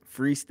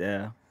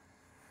freestyle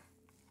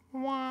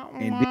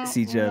and diss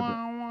each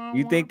other.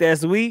 You think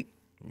that's weak?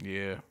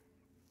 Yeah.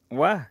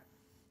 Why?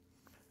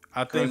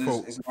 I think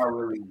it's not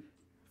really.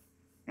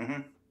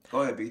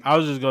 Go ahead, B. I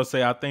was just gonna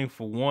say, I think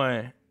for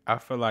one, I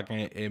feel like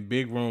in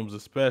big rooms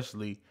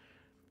especially,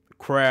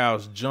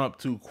 crowds jump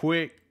too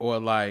quick, or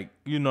like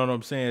you know what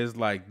I'm saying. It's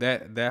like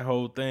that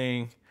whole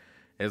thing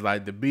is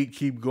like the beat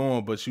keep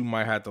going, but you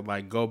might have to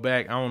like go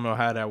back. I don't know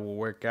how that will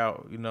work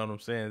out. You know what I'm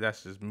saying?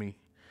 That's just me.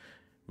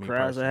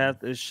 Crowds will have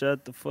to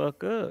shut the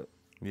fuck up.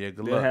 Yeah,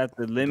 good They'll luck. have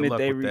to limit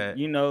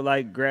that.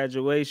 like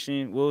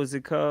graduation. What was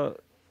it called?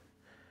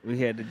 We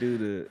had to do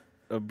the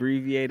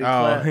abbreviated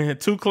clap.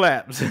 2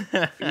 claps.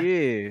 Yeah,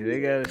 they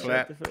gotta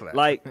clap, shut the fuck. clap.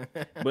 Like,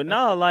 but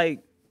no,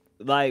 like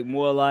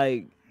more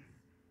like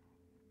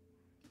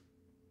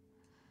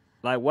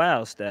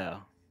Wild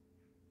Style.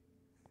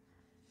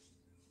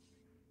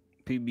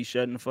 People be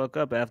shutting the fuck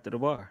up after the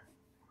bar.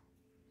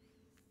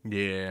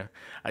 Yeah,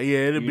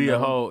 it'll be a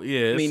whole.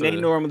 Yeah, I mean, they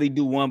normally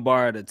do one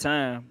bar at a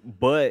time,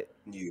 but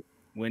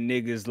when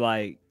niggas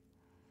like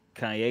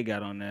Kanye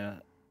got on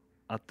there,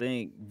 I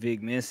think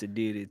Vic Mensa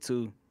did it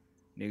too.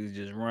 Niggas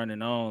just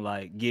running on,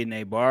 like getting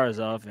their bars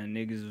off, and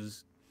niggas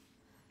was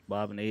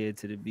bobbing their head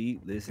to the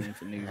beat, listening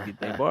for niggas get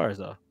their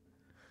bars off.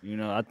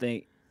 I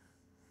think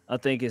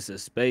it's a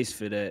space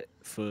for that,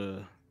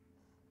 for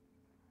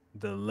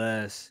the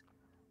less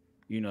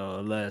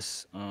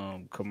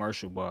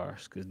commercial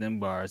bars, because them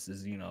bars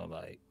is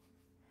like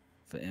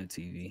for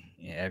MTV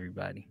and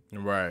everybody.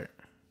 Right.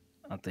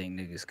 I think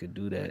niggas could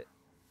do that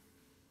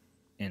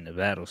in the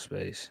battle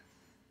space,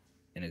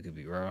 and it could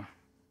be raw,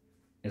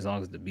 as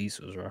long as the beats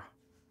was raw.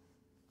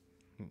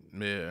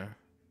 Yeah.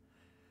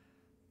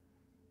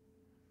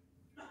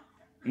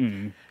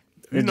 It's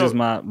just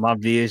my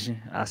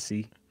vision. I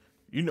see.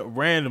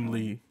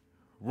 Random,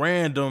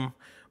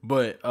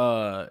 but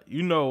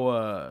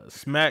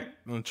Smack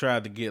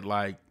tried to get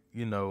like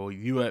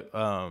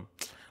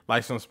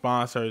like some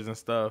sponsors and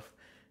stuff,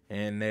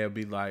 and they'll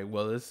be like,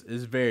 well, it's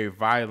very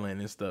violent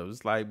and stuff.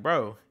 It's like,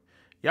 bro,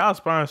 y'all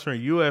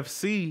sponsoring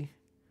UFC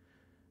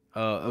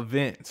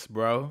events,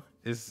 bro.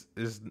 It's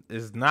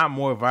not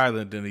more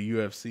violent than a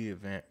UFC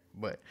event,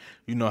 but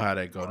you know how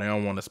that go. They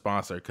don't want to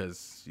sponsor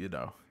because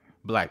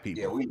black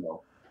people. Yeah, we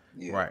know.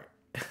 Yeah. Right.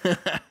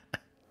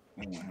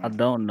 I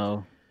don't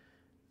know.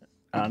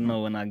 I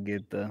know when I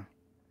get there.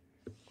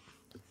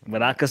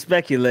 But I could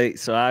speculate,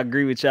 so I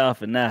agree with y'all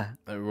for now.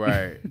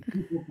 Right.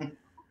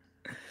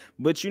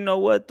 But you know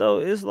what, though?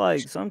 It's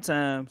like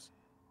sometimes,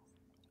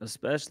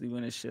 especially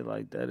when it's shit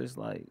like that, it's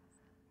like,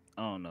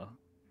 I don't know.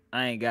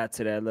 I ain't got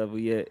to that level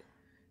yet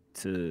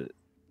to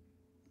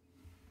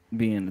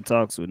be in the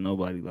talks with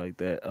nobody like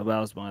that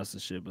about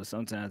sponsorship, but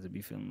sometimes it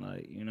be feeling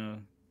like,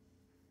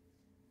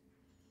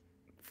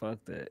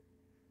 fuck that.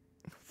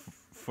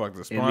 Fuck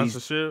the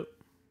sponsorship?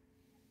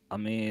 I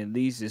mean, at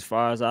least as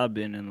far as I've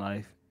been in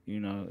life,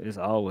 it's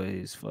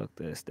always fuck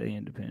that. Stay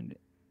independent,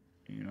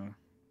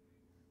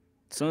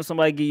 soon as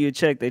somebody give you a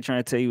check, they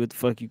trying to tell you what the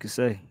fuck you can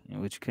say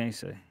and what you can't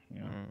say.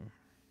 You know.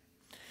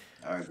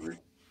 I agree.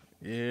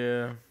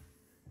 Yeah.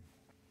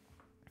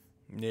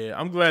 Yeah,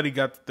 I'm glad he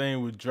got the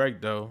thing with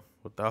Drake though,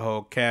 with the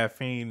whole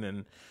caffeine,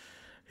 and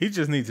he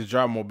just needs to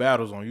drop more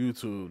battles on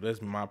YouTube.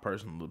 That's my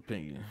personal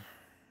opinion.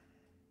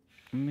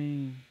 I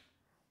mean,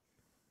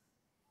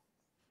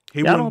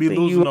 he wouldn't be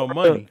losing no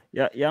money.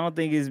 Y'all don't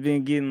think it's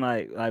been getting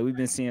like we've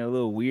been seeing a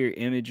little weird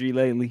imagery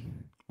lately?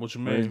 What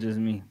you Or mean? it's just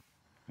me.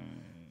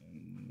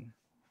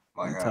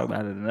 Like We'll talk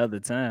about it another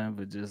time,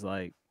 but just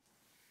like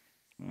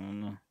I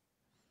don't know,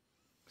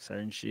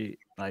 certain shit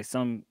like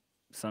some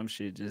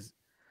shit just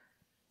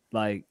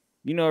like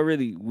it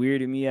really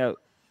weirded me out.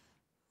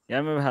 Y'all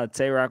remember how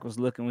Tay Rock was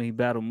looking when he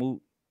battled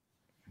Mook?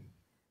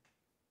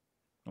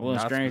 It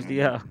wasn't strange to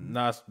y'all.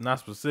 Not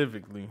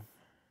specifically.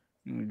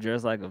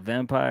 Dressed like a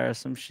vampire or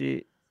some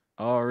shit.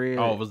 All red.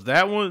 Oh, was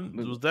that one?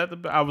 Was that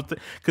the? I was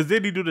because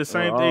did he do the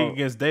same thing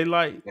against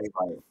Daylight?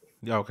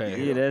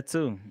 Okay. Yeah, that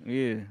too.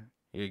 Yeah.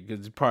 Yeah,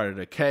 because it's part of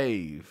the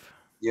cave.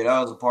 Yeah, that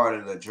was a part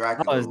of the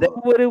Dracula. Oh, is that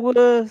what it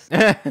was?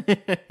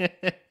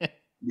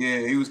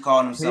 Yeah, he was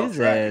calling himself His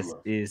Dracula. ass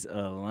is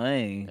a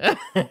lame.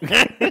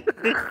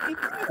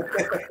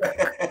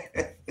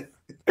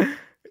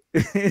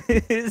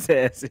 His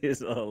ass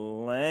is a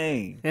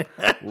lame.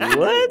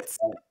 What?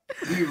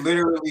 He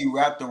literally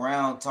wrapped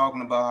around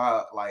talking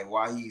about how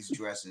why he's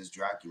dressed as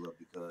Dracula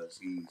because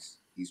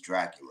he's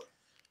Dracula.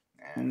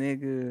 And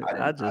nigga,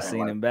 I just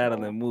seen him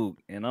battling Mook,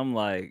 and I'm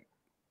like,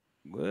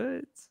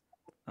 what?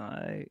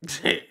 I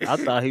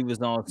thought he was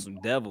on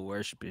some devil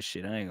worshiping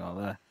shit. I ain't gonna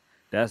lie.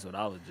 That's what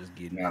I was just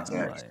getting at.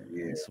 I'm like,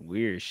 it's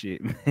weird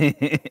shit,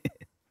 man.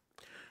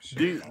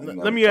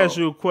 Let me ask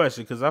you a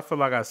question because I feel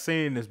like I've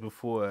seen this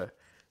before.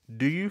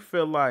 Do you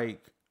feel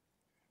like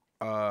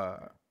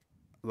battle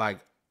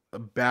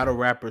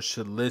rappers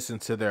should listen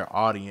to their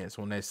audience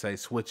when they say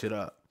switch it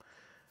up?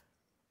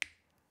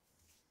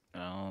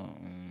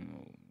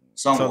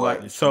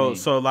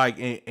 So like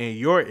in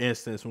your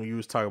instance when you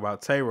was talking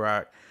about Tay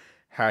Rock,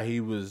 how he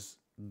was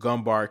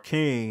Gumbar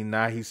King,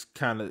 now he's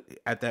kind of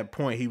at that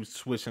point he was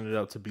switching it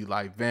up to be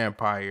like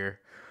Vampire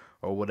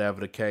or whatever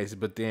the case.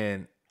 But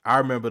then I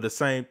remember the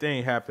same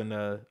thing happened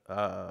to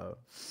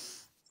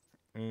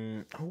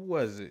who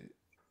was it?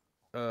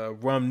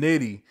 Rum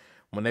Nitty,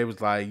 when they was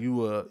like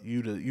you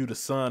the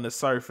son of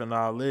surf and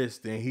all this,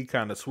 then he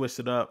kind of switched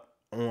it up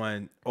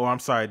on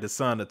the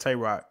son of Tay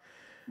Rock.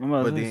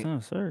 But then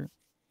sir.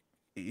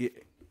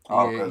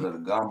 Because of the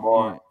gun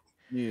bar.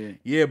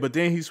 Yeah, but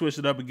then he switched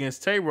it up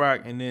against Tay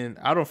Rock, and then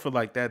I don't feel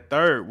like that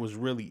third was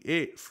really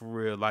it for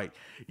real. Like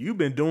you've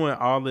been doing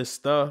all this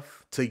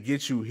stuff to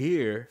get you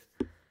here.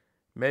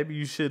 Maybe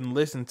you shouldn't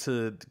listen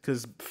to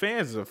because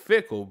fans are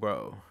fickle,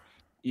 bro.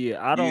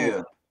 Yeah, I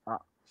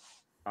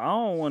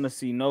don't want to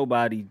see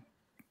nobody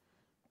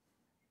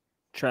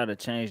try to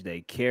change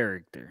their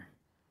character.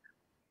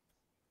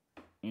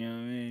 You know what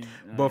I mean?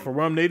 But for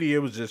Rum Nitty, it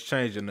was just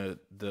changing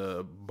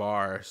the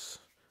bars.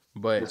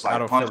 But it's like I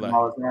don't feel like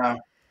all the time.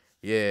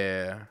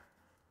 Yeah.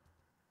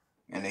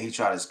 And then he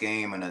tried to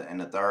scheme in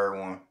the third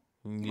one.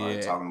 Yeah.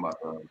 Like talking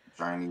about the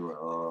shiny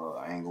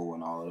angle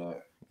and all of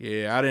that.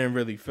 Yeah, I didn't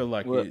really feel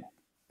like it.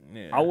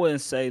 Yeah. I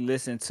wouldn't say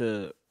listen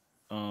to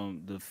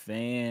the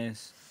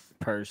fans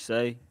per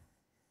se.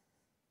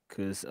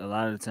 Cause a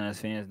lot of the times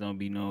fans don't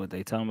be knowing what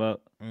they talking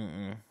about.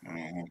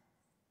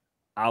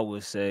 I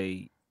would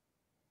say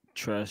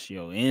trust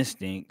your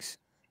instincts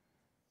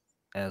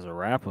as a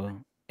rapper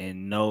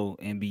and know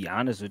and be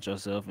honest with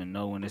yourself and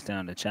know when it's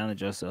time to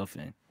challenge yourself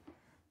and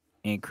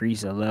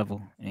increase a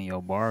level in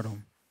your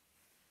bardom.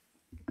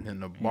 In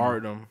the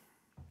bardom.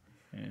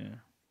 Yeah.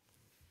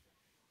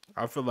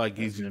 I feel like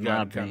he's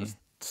got to kind of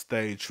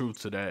stay true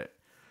to that,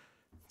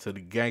 to the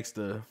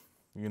gangster,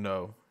 in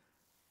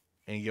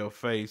your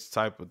face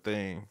type of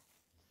thing.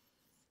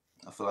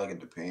 I feel like it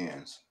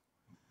depends.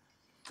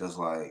 Because,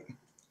 all right,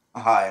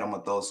 I'm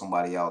going to throw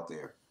somebody out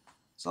there.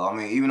 So, I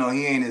mean, even though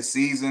he ain't as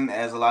seasoned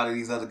as a lot of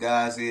these other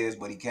guys is,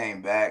 but he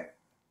came back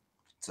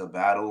to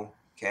battle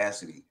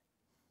Cassidy.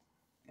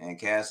 And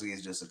Cassidy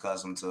is just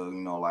accustomed to,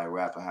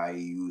 rapping how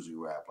he usually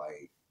rap.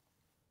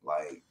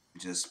 Like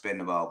just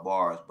spitting about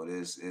bars. But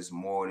it's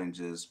more than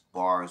just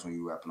bars when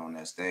you're rapping on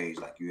that stage.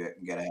 Like, you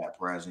got to have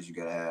presence. You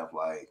got to have,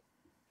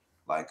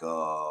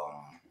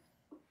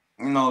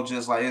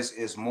 just like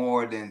it's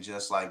more than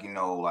just like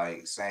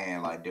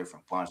saying like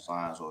different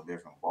punchlines or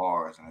different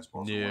bars, and it's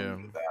supposed to win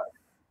you the battle.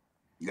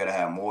 You gotta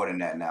have more than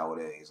that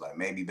nowadays. Like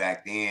maybe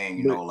back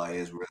then,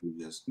 it's really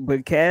just.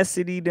 But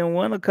Cassidy done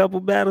won a couple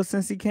battles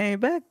since he came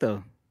back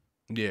though.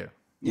 Yeah.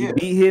 He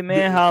beat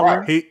Hitman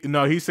Holler.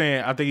 He's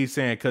saying I think he's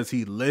saying because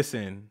he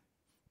listened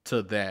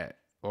to that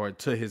or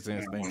to his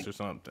instincts or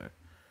something.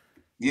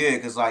 Yeah,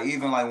 because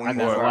even when I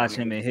gotta watch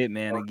him in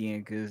Hitman again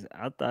because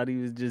I thought he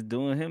was just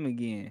doing him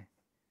again.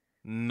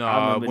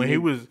 No,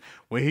 was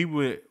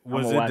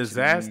it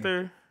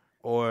Disaster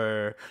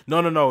or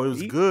no? It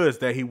was Goods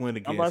that he went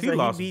against.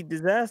 He beat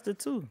Disaster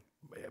too,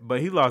 but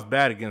he lost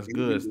bad against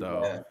Goods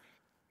though.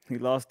 He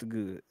lost to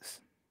Goods.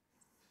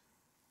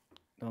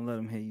 Don't let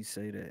him hear you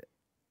say that.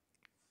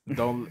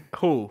 Don't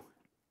who?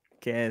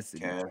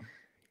 Cassidy. Cass.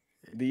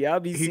 Do y'all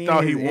be He seeing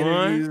thought his he won?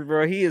 interviews,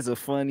 bro? He is a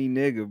funny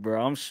nigga, bro.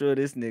 I'm sure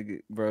this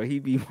nigga, bro, he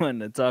be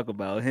wanting to talk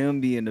about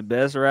him being the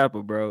best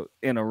rapper, bro,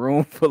 in a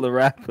room full of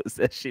rappers.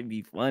 That shit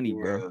be funny,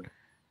 bro.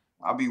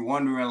 I be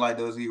wondering, like,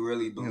 does he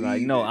really believe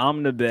Like, no, it?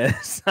 I'm the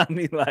best. I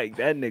mean, like,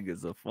 that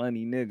nigga's a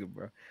funny nigga,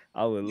 bro.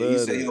 I would Yeah, you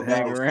love say to he'll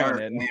hang battle around Surf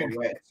that and nigga.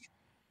 Rex.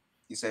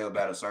 He say he'll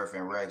battle Surf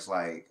and Rex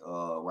like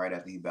right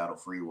after he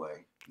battled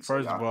Freeway.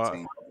 First of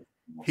all,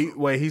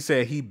 he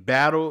said he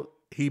battled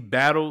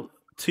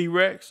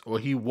T-Rex, or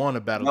he won a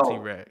battle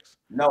T-Rex.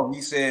 No,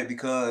 he said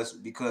because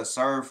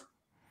Surf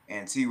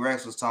and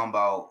T-Rex was talking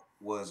about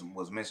was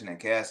mentioning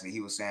Cassidy.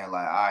 He was saying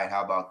like, all right,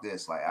 how about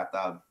this? Like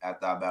after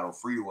I battle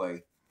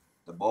Freeway,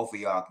 the both of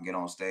y'all can get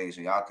on stage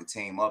and y'all could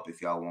team up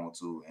if y'all want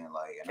to. And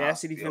like, and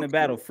Cassidy finna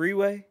battle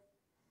Freeway?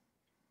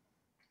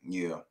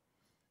 Yeah.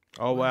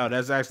 Oh wow,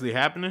 that's actually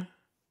happening.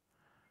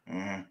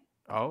 Mm-hmm.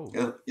 Oh,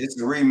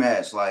 it's a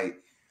rematch.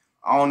 Like,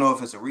 I don't know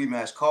if it's a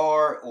rematch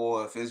card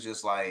or if it's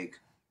just like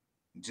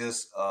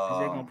is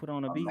they gonna put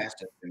on a beat? match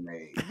that's been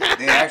made.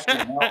 They actually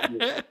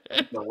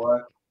the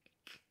what?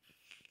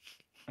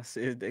 I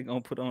said they gonna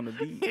put on a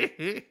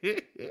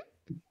beat.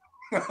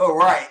 Oh,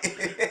 right.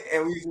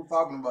 And we were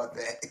talking about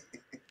that.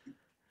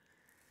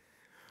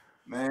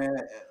 Man,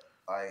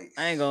 like,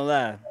 I ain't gonna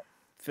lie.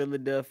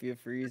 Philadelphia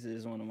Freezer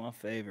is one of my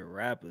favorite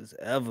rappers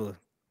ever.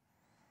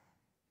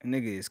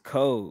 Nigga is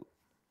cold.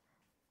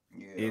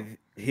 Yeah. If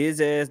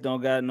his ass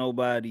don't got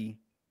nobody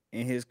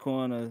in his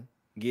corner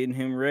getting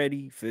him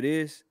ready for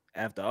this,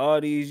 after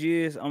all these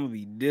years, I'm gonna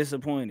be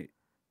disappointed.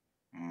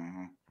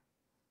 Mm-hmm.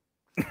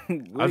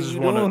 What are you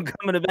doing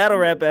coming to battle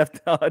rap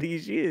after all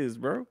these years,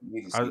 bro?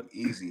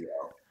 Easy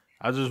out.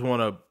 I just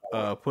want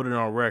to put it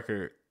on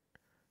record.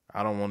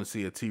 I don't want to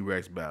see a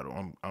T-Rex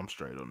battle. I'm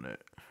straight on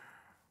that.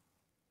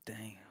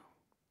 Damn.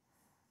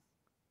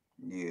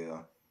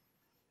 Yeah.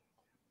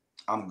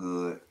 I'm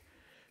good.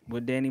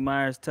 What Danny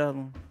Myers tell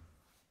him?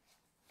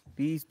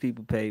 These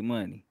people pay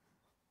money.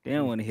 They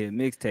don't want to hear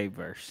mixtape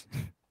verse.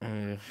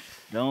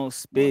 Don't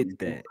spit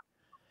that.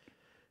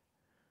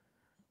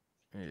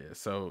 Yeah,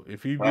 so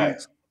if he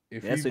that's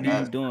what he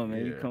be doing,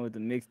 man. You come with the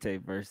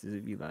mixtape verses,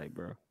 it be like,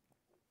 bro.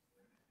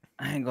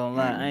 I ain't gonna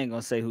lie, I ain't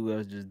gonna say who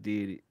else just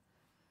did it.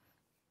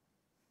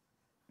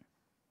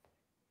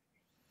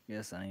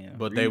 Yes, I am.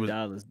 But Reed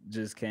Dollars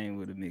just came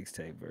with a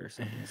mixtape verse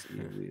against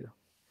Ill Will.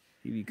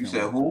 He be you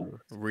said who?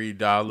 Reed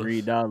Dollars.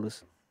 Reed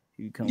Dollars.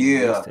 He be coming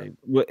with a mixtape.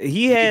 Well,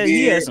 he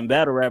had some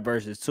battle rap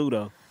verses too,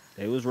 though.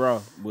 They was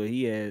raw, but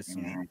he had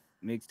some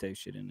mixtape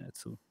shit in there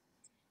too.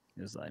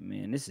 It's like,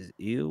 man, this is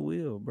Ill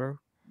Will, bro.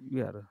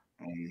 You gotta.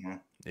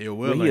 Ill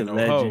Will he ain't a no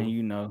legend, hoe.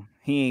 you know.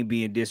 He ain't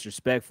being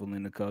disrespectful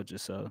in the culture,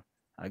 so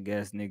I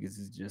guess niggas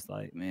is just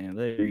like, man,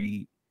 let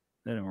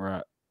him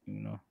rock, you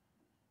know.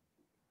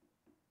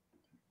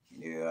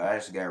 Yeah, I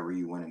actually got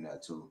Reed winning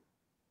that too.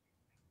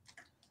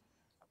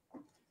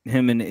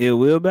 Him in the Ill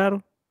Will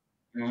battle?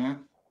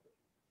 Mm-hmm.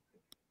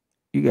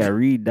 You got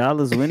Reed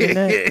Dollars winning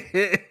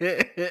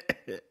that?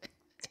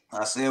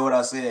 I said what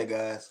I said,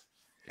 guys.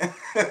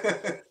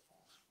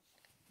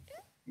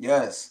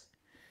 Yes.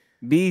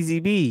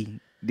 BZB,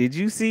 did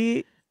you see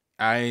it?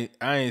 I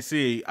ain't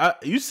see it.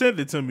 You sent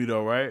it to me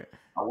though, right?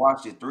 I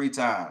watched it 3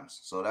 times,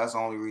 so that's the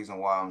only reason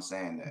why I'm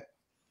saying that.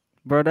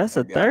 Bro, that's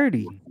a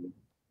 30.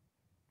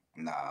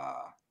 Nah.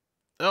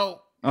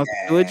 Oh.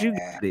 Okay, what'd you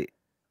got it?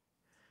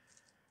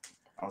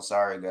 I'm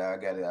sorry, guy. I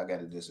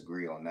gotta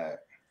disagree on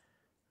that.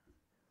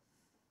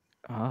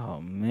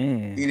 Oh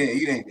man. He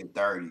didn't get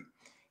 30.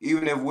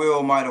 Even if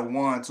Will might have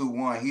won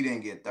 2-1, he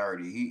didn't get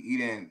 30. He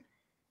didn't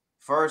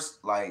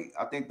first, like,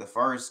 I think the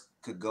first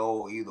could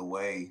go either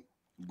way,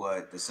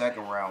 but the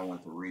second round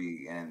went to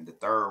Reed, and the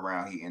third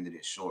round he ended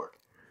it short.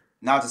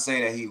 Not to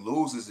say that he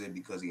loses it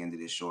because he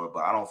ended it short,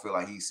 but I don't feel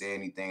like he said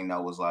anything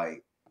that was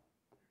like,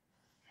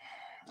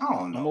 I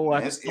don't know.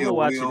 I'm gonna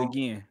watch it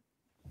again.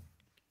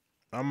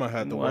 I'm gonna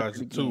have to watch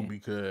it too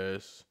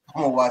because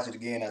I'm gonna watch it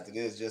again after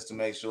this just to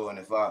make sure. And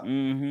if I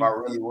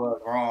really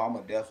was wrong, I'm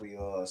gonna definitely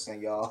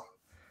send y'all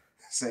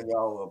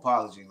an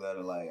apology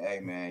letter. Like, hey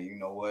man, you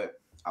know what?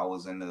 I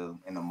was in the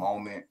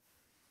moment,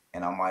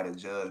 and I might have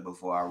judged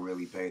before I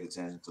really paid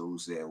attention to who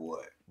said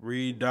what.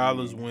 Reed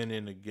Dollars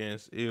winning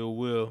against Ill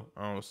Will.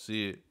 I don't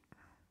see it.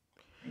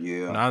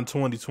 Yeah, not in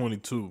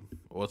 2022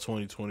 or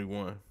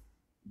 2021.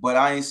 But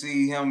I ain't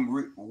see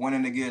him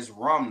winning against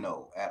Rum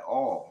though at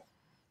all.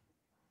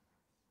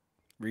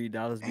 Reed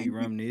Dollars beat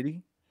Rum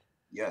Nitty?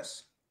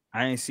 Yes.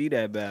 I ain't see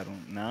that battle.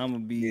 Now I'm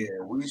gonna be.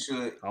 Yeah, we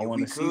should. I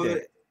want to see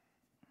that.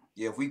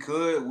 Yeah, if we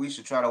could, we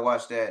should try to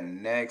watch that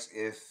next,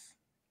 if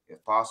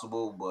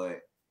possible.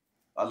 But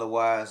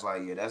otherwise,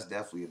 like, yeah, that's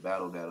definitely a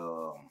battle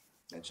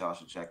that y'all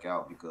should check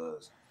out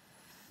because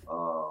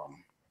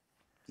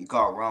he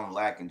caught Rum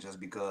lacking just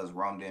because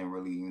Rum didn't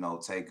really,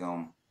 take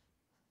him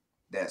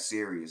that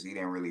serious. He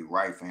didn't really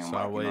write for him.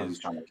 He's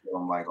trying to kill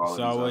him like all of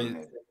these other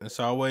niggas. It's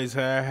always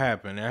how it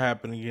happened. It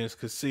happened against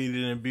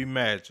Conceited and B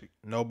Magic.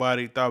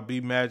 Nobody thought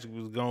B Magic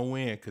was gonna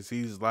win because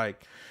he's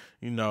like,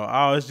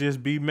 oh, it's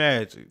just B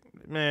Magic.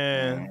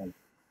 Man,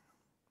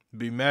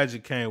 B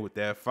Magic came with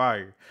that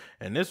fire,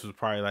 and this was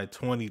probably like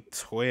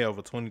 2012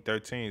 or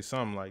 2013,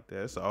 something like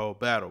that. It's an old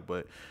battle,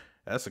 but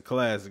that's a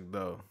classic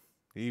though.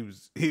 He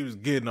was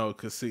getting on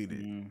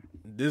conceited.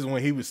 This is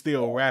when he was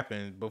still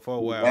rapping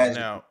before Wild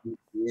Now.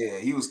 Yeah,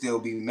 he would still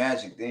be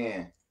Magic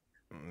then.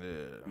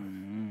 Yeah.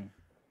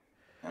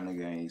 That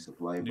nigga ain't used to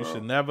play, bro. You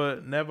should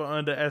never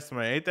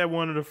underestimate. Ain't that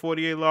one of the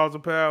 48 laws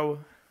of power?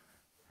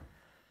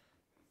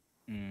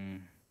 I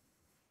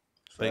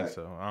think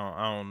so.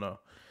 I don't know.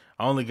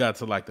 I only got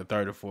to like the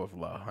 34th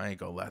law. I ain't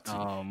gonna lie to you.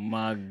 Oh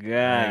my God.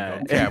 I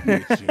ain't gonna cap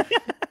with you.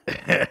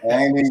 I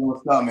ain't even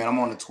what's up, man. I'm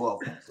on the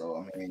 12th one, so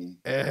I mean,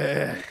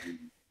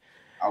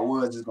 I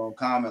was just gonna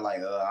comment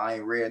like, I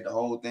ain't read the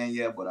whole thing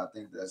yet, but I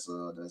think that's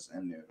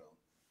in there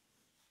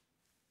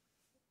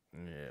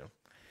though.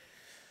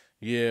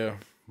 Yeah,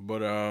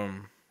 but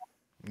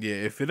yeah,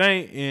 if it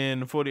ain't in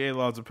the 48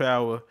 laws of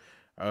power,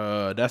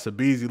 that's a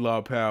Beezy law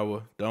of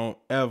power. Don't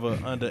ever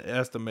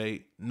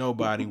underestimate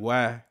nobody.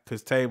 Why?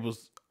 Because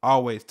tables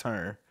always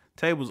turn.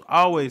 Tables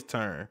always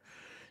turn.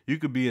 You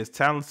could be as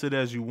talented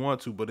as you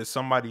want to, but it's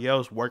somebody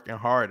else working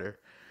harder.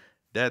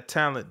 That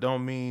talent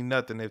don't mean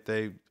nothing if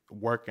they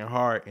working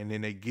hard and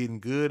then they getting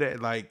good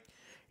at like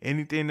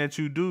anything that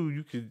you do.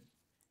 You could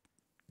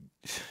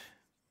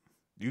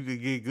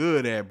get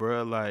good at,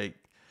 bro. Like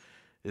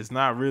it's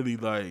not really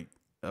like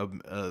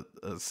a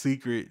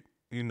secret,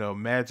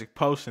 magic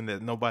potion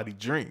that nobody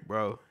drink,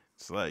 bro.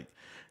 It's like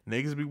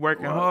niggas be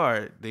working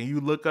hard. Then you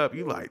look up,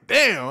 you like,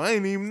 damn, I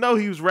didn't even know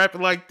he was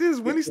rapping like this.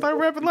 When he start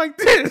rapping like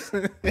this?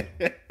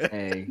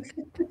 Hey,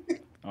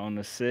 on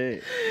the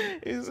set.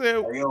 He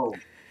said, hey,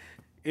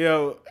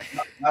 yo,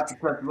 not to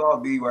cut you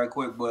off, B, right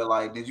quick, but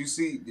like, did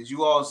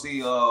you all see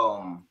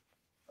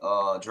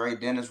Dre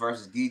Dennis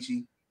versus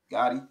Geechee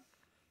Gotti?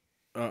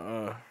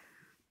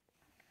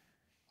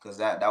 Cause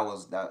that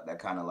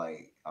kind of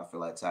like, I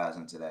feel like ties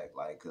into that,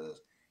 like,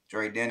 cause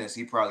Dre Dennis,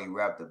 he probably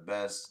rapped the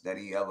best that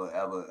he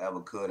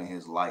ever could in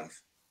his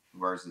life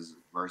versus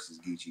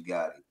Geechee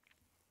Gotti.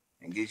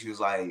 And Geechee was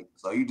like,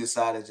 so you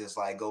decided just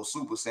like go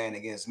Super Saiyan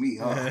against me,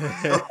 huh?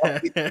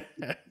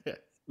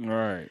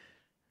 Right.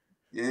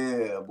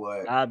 Yeah,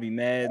 but I'll be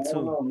mad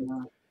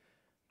too.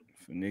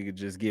 If a nigga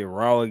just get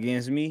raw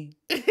against me.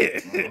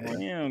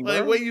 Damn, like,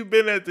 bro. where you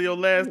been at your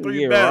last 3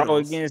 get battles? Raw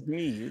against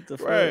me. What the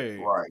fuck? Right.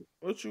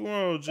 What you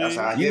want, G?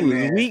 You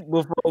was weak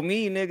before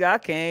me, nigga. I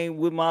came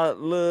with my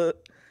little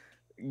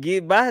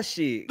get by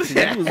shit. Cause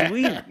you was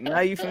weak.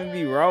 Now you finna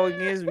be raw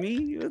against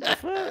me? What the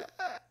fuck?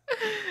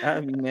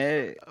 I'd be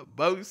mad.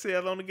 Bogus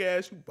said on the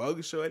gas, you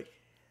bogus, shorty.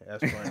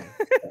 That's funny.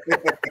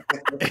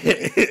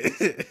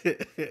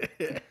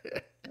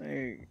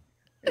 Hey,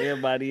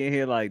 everybody in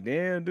here like,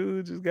 damn,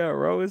 dude just got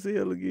raw as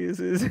hell against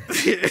his.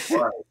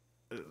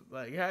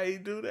 Like, how you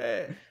do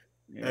that?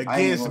 Yeah.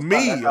 Against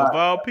me, of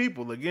all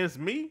people, against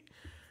me?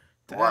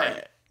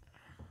 Right.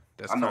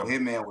 That's I know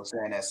Hitman was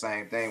saying that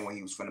same thing when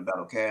he was finna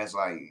battle Cass.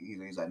 Like,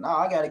 he's like, nah,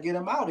 I gotta get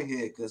him out of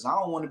here because I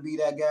don't want to be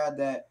that guy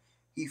that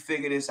he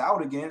figured this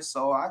out against,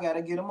 so I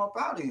gotta get him up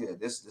out of here.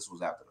 This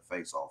was after the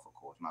face-off, of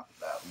course, not the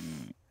battle.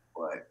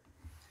 But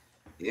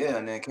yeah,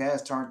 and then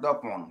Cass turned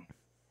up on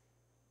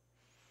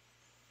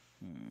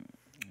him.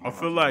 I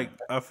feel like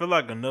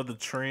another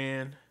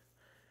trend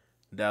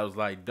that was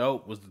like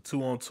dope was the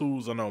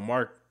 2-on-2s. I know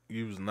Mark,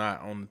 he was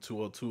not on the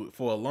 2-on-2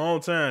 for a long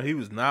time. He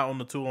was not on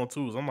the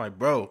 2-on-2s. I'm like,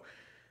 bro,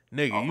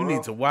 nigga, you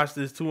need to watch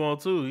this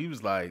 2-on-2. He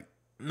was like,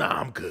 nah,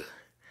 I'm good.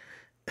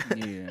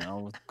 Yeah, I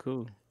was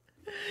cool.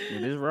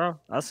 It is raw.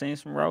 I seen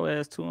some raw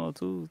ass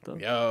 2-on-2s though.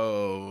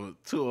 Yo,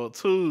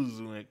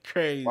 2-on-2s went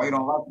crazy. Why you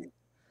don't like it?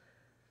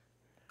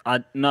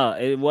 No,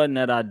 it wasn't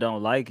that I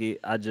don't like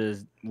it. I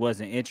just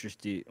wasn't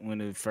interested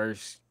when it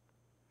first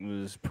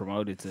was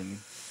promoted to me.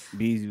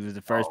 Beezy was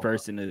the first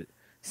person to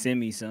send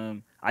me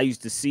some. I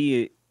used to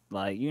see it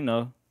like, in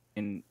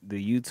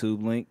the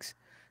YouTube links.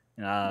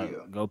 And I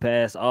go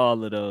past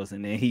all of those.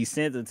 And then he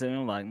sent it to me.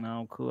 I'm like,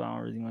 no, I'm cool. I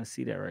don't really want to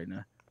see that right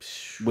now.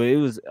 But it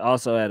was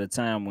also at a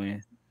time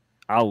when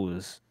I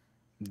was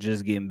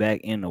just getting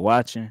back into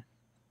watching.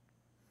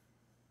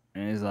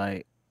 And it's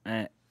like,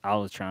 I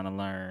was trying to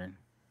learn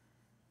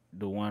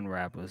the one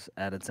rappers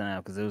at a time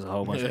because there was a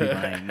whole bunch of people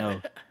I didn't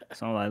know.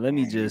 So I'm like, let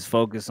me just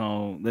focus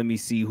on, let me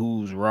see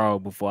who's raw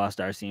before I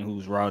start seeing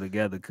who's raw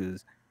together,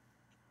 because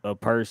a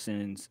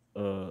person's,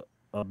 a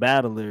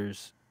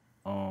battler's,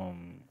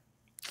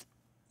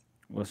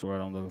 what's the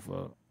word I'm looking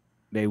for?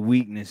 Their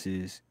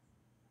weaknesses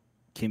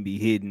can be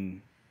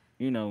hidden,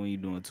 when you're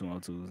doing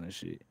 2-on-2s and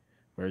shit.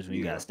 Whereas when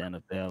you gotta stand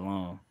up there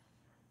alone,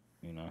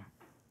 Yeah.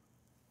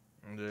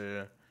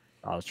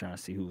 I was trying to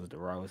see who was the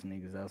rawest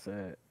niggas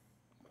outside.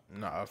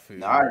 I feel.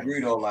 No, I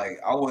agree though. Like,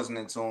 I wasn't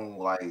in tune.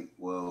 Like,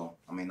 well,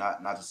 I mean,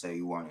 not to say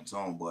you weren't in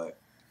tune, but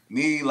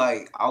me,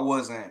 like, I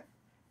wasn't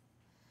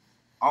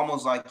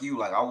almost like you.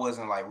 Like, I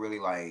wasn't like really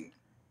like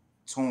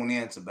tuned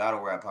in to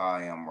battle rap how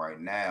I am right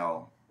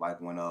now. Like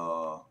when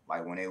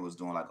they was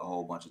doing like a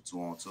whole bunch of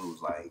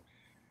 2-on-2s.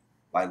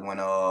 Like when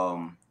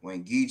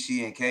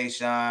Geechee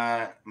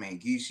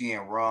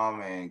and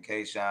Rum and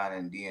K-Shine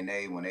and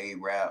DNA when they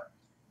rap,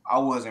 I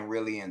wasn't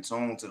really in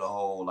tune to the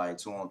whole like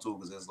 2-on-2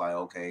 because it's like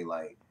okay,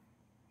 like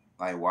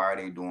why are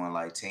they doing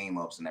like team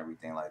ups and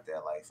everything like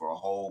that, like for a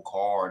whole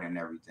card and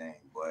everything.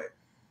 But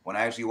when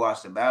I actually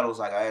watched the battles,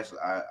 like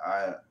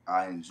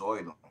I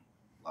enjoyed them.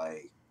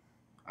 Like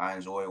I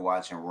enjoy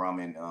watching Rum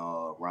and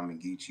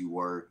Geechee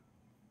work.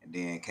 And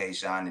then K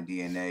Shine and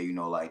DNA, you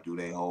know, like do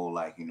they whole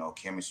like, you know,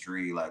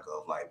 chemistry like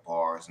of like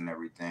bars and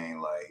everything.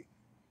 Like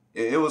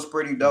it was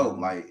pretty dope.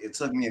 Like it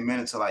took me a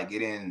minute to like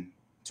get in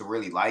to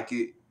really like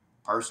it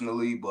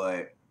personally,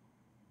 but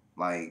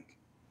like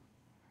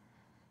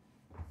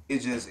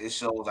it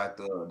shows like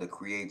the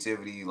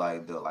creativity,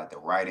 like the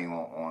writing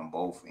on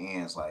both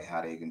ends, like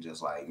how they can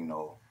just like, you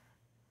know,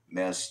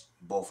 mesh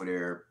both of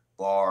their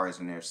bars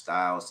and their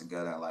styles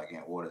together like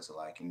in order to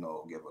like, you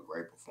know, give a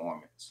great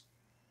performance.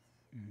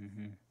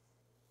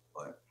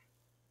 But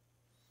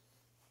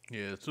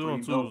Yeah,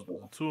 pretty dope.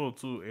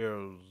 2-on-2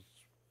 era was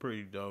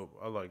pretty dope.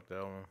 I like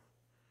that one.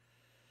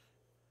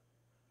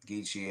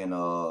 Geechee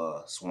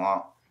and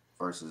Swamp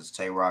versus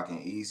Tay Rock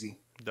and Easy.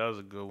 That was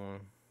a good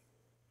one.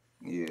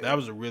 Yeah. That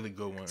was a really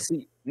good one.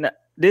 See, now,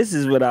 this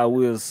is what I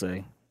will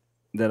say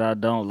that I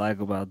don't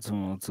like about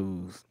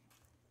 2-on-2s.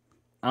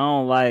 I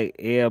don't like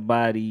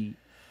everybody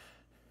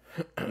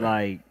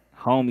like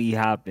homie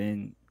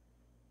hopping,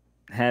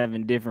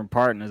 having different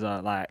partners.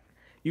 Are like,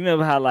 you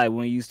remember how like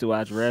when you used to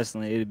watch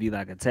wrestling, it'd be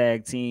like a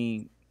tag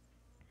team,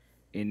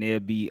 and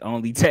they'd be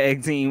only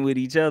tag team with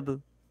each other.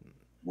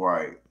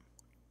 Right.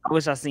 I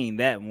wish I seen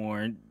that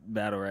more in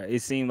battle rap.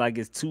 It seemed like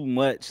it's too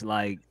much.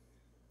 Like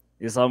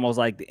it's almost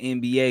like the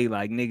NBA.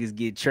 Like niggas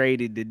get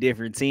traded to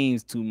different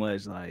teams too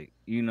much. Like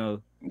you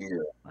know, Yeah.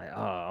 like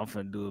oh, I'm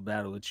finna do a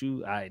battle with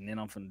you. All right, and then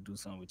I'm finna do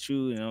something with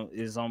you. You know,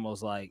 it's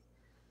almost like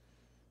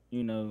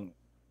you know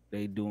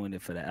they doing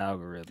it for the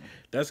algorithm.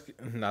 That's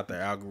not the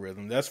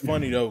algorithm. That's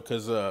funny though,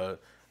 because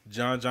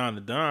John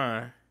the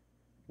Don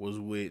was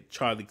with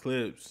Charlie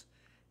Clips,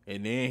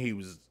 and then he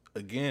was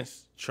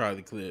against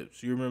Charlie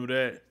Clips. You remember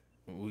that?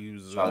 He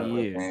was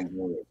Charlie Clips and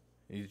Goods.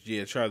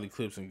 Yeah, Charlie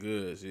Clips and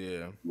Goods.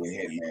 Yeah, with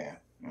Hitman.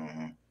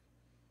 Mm-hmm.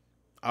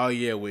 Oh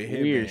yeah, with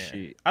Hitman. Weird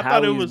shit. I How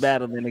thought it we was was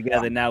battling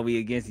together. Now we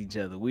against each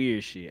other.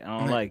 Weird shit. I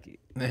don't like it.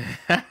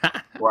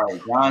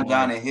 Right,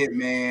 John and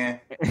Hitman.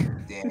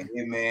 Then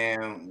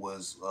Hitman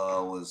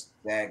was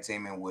tag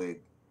teaming with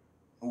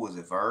who was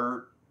it?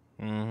 Verb.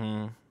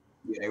 Mm-hmm.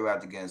 Yeah, they were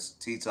out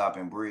against T Top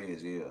and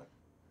Briz. Yeah.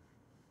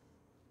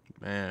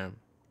 Man,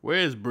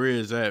 where's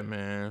Briz at,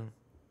 man?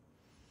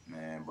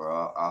 Man,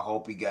 bro, I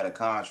hope he got a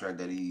contract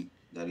that he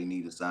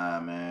need to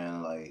sign,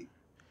 man. Like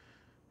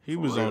he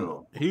was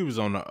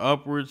on the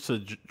upward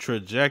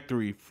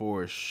trajectory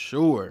for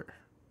sure.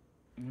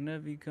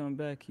 Whenever he come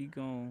back, he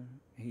gonna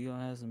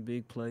have some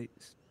big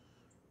plates.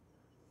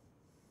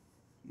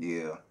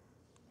 Yeah.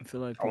 I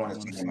feel like I want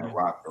to see him and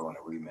Rock though in a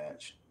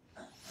rematch.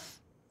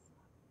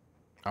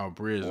 Oh,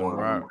 Briz and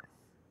Rock.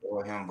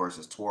 Or him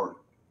versus Twerk.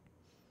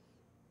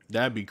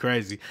 That'd be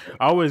crazy.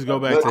 I always go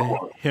back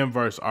to him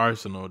versus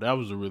Arsenal. That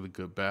was a really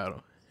good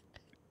battle.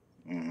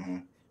 Mm-hmm.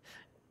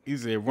 He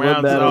said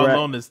rounds all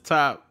on his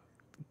top.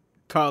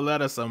 Call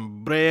that a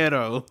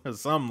sombrero or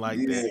something like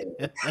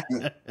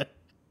that.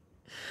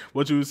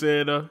 What you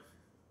said though?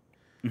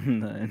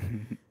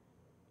 Nothing.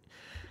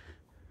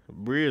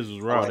 Briz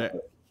was raw.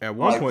 At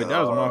one point, that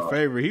was my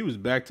favorite. He was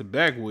back to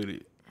back with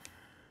it.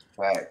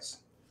 Facts.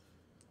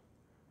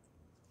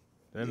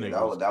 That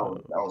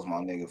was my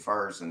nigga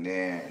first, and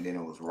then it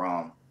was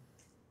Rum,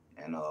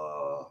 and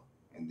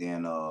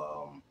then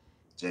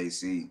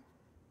JC.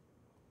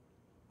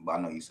 But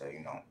I know you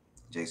say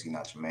JC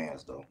not your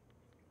man's though.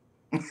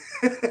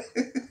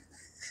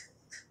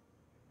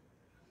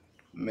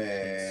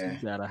 Man,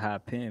 he got a high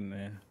pin,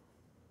 man.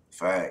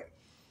 Fact.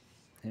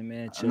 Hey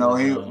man, no,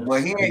 he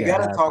ain't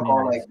gotta talk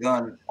all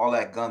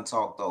that gun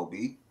talk though,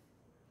 B.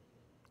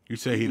 You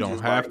say he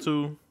don't have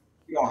to?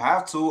 You don't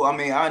have to. I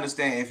mean, I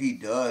understand if he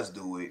does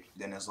do it,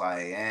 then it's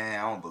like, I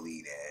don't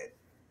believe that.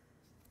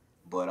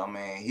 But I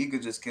mean, he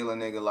could just kill a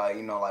nigga like,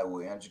 like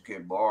with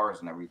intricate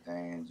bars and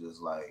everything, and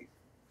just like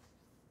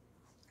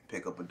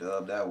pick up a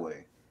dub that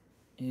way.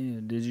 Yeah,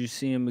 did you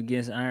see him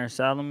against Iron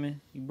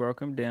Solomon? He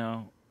broke him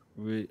down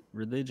with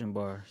religion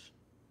bars.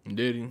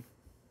 Did he?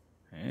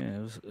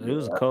 Yeah, it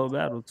was a cold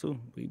battle too.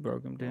 He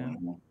broke him down.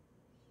 Mm-hmm.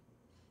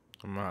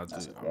 I'm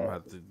gonna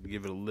have to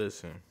give it a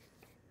listen.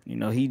 He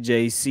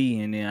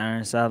JC and then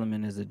Iron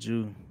Solomon is a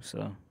Jew,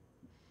 so.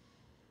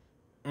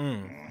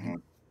 Mm-hmm.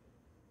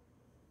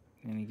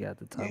 And he got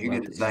to talk he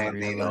about did the same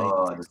thing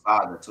Israelites. the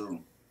saga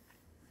too.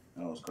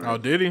 That was crazy. Oh,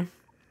 did he?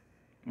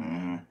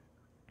 Mm-hmm.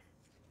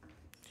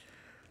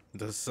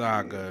 The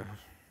saga. Yeah.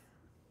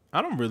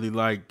 I don't really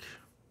like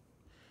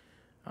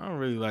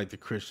the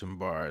Christian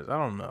bars. I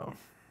don't know.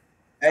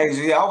 Hey,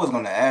 G, I was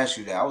gonna ask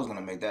you that. I was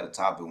gonna make that a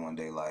topic one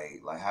day.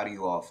 Like how do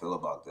you all feel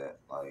about that?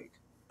 Like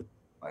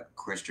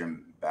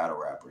Christian battle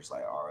rappers,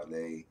 like are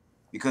they?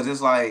 Because it's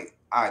like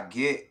I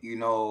get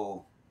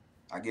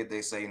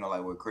they say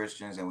like we're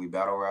Christians and we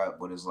battle rap,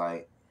 but it's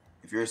like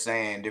if you're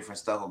saying different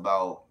stuff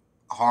about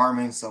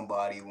harming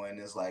somebody when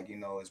it's like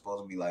it's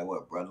supposed to be like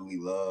what brotherly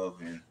love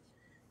and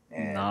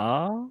And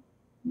nah.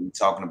 we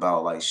talking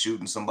about like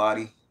shooting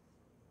somebody.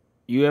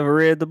 You ever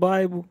read the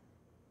Bible?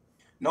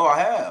 No, I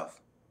have.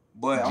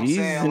 But I'm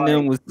Jesus saying and like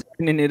them was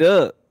turning it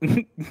up.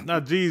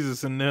 Not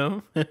Jesus and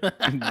them.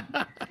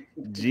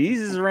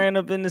 Jesus ran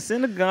up in the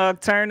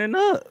synagogue turning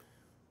up.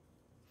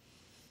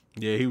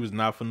 Yeah, he was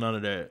not for none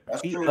of that.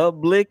 that's He true.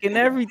 uplicking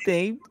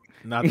everything.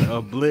 Not the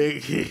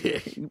uplick.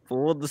 He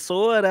pulled the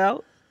sword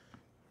out.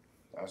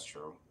 That's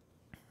true.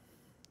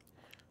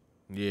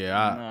 Yeah,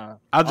 Nah,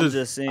 I I'm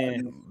just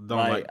saying. don't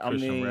like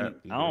Christian rap.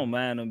 I don't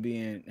mind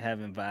them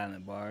having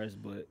violent bars,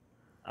 but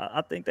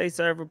I think they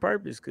serve a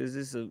purpose because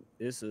it's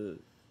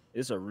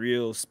a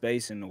real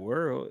space in the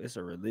world. It's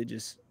a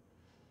religious,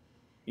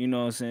 you know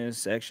what I'm saying,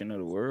 section of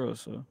the world.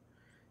 So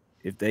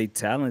if they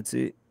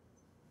talented,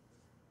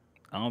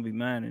 I don't be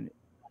minding it.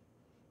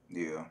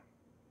 Yeah.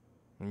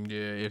 Yeah,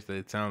 if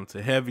they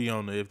talented. Heavy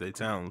on the if they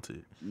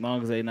talented. As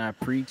long as they not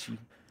preachy.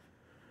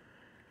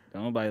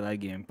 Don't nobody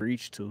like getting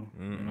preached to,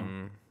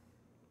 you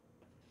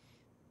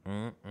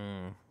know.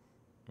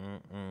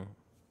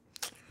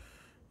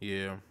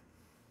 Yeah.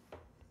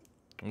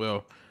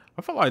 Well,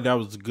 I felt like that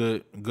was a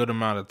good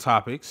amount of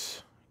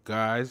topics,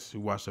 guys. Who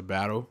watched the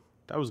battle,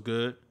 that was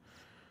good.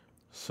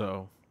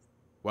 So,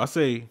 well,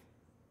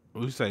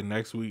 we say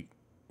next week.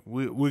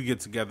 We'll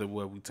get together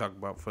what we talk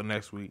about for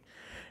next week.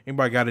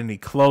 Anybody got any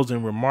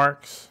closing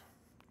remarks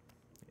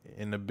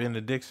in the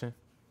benediction?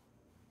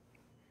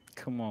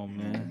 Come on,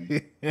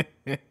 man.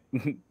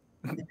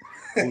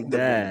 Who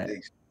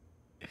died?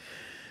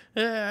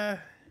 Yeah.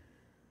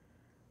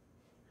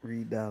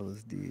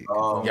 $3 did.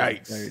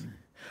 Yikes.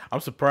 I'm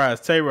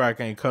surprised Tay-Rock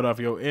ain't cut off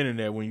your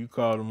internet when you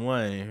called him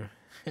Wayne.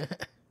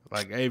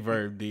 Like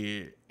Averb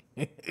did.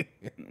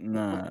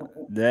 Nah,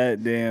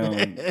 that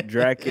damn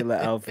Dracula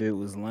outfit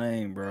was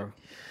lame, bro.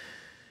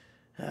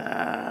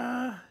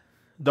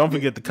 Don't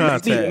forget the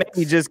contacts.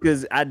 Maybe just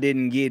because I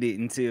didn't get it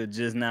until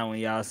just now when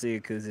y'all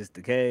said because it's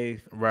the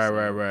cave.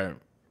 Right.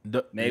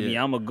 Maybe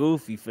I'm a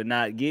goofy for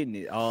not getting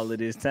it all of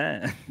this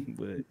time.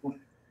 But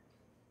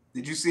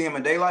did you see him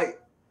in daylight?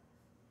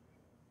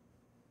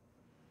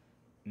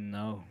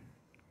 No.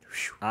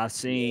 I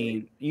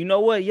seen. You know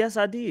what? Yes,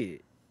 I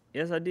did.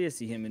 Yes, I did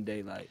see him in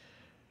daylight.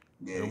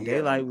 Yeah,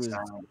 daylight was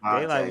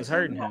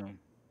hurting him.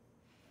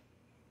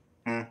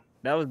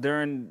 That was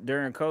during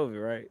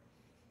COVID, right?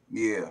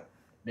 Yeah.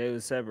 They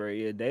was separate.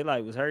 Yeah,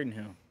 daylight was hurting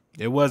him.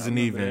 It wasn't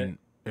even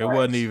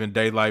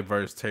daylight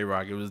versus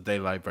Tay-Rock. It was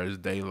daylight versus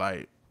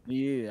daylight.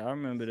 Yeah, I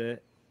remember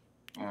that.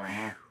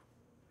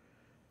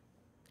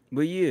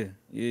 But yeah.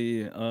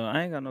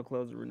 I ain't got no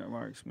closing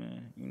remarks,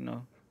 man. You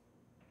know.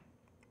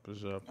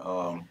 What's up?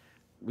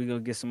 We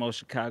gonna get some more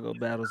Chicago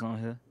battles on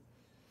here.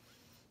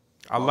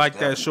 I like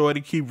that, shorty.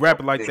 Keep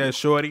rapping like that,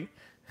 shorty.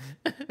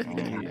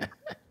 Yeah.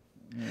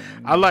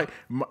 I like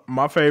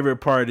my favorite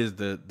part is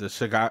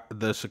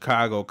the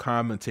Chicago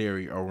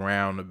commentary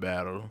around the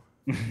battle.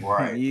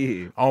 Right.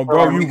 Yeah. Oh,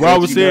 bro, you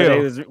raw as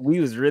hell. We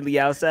was really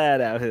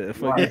outside out here.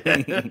 Right.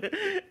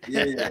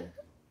 Yeah.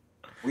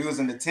 We was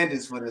in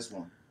attendance for this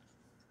one.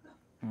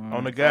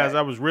 On the guys,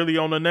 I was really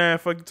on the 9.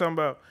 Fuck you talking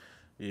about?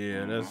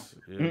 Yeah, that's.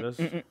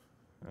 Yeah,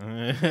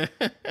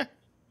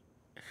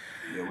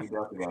 we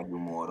definitely gotta do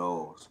more of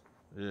those.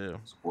 Yeah.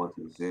 Support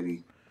to the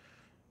city.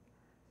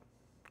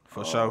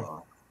 For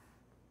sure.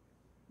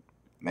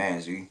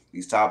 Man,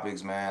 these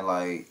topics, man,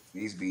 like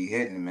these be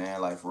hitting, man,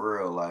 like for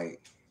real.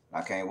 Like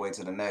I can't wait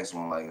to the next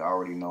one. Like I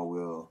already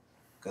know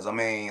cause I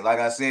mean, like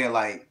I said,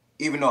 like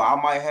even though I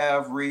might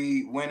have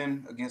Reed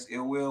winning against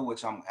Ill Will,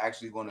 which I'm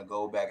actually gonna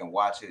go back and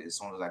watch it as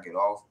soon as I get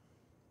off.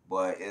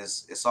 But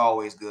it's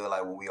always good,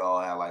 like when we all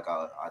have like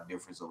our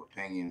difference of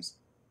opinions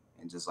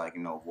and just like,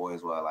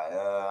 voice where like,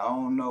 I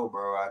don't know,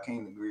 bro, I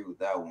can't agree with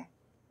that one.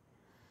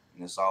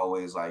 And it's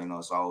always like,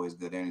 it's always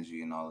good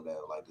energy and all of that,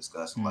 like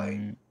discussing like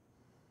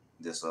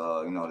this,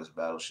 this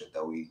battle shit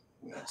that we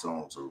in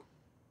tune to.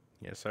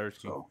 Yes, sir.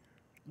 So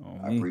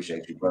I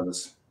appreciate you,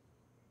 brothers.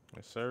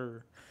 Yes,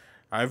 sir.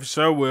 All right, for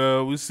sure.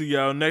 Well, we'll see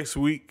y'all next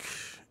week.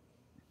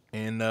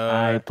 And all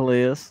right,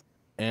 players.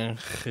 And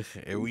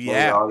we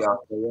out.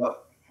 Y'all stay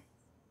up.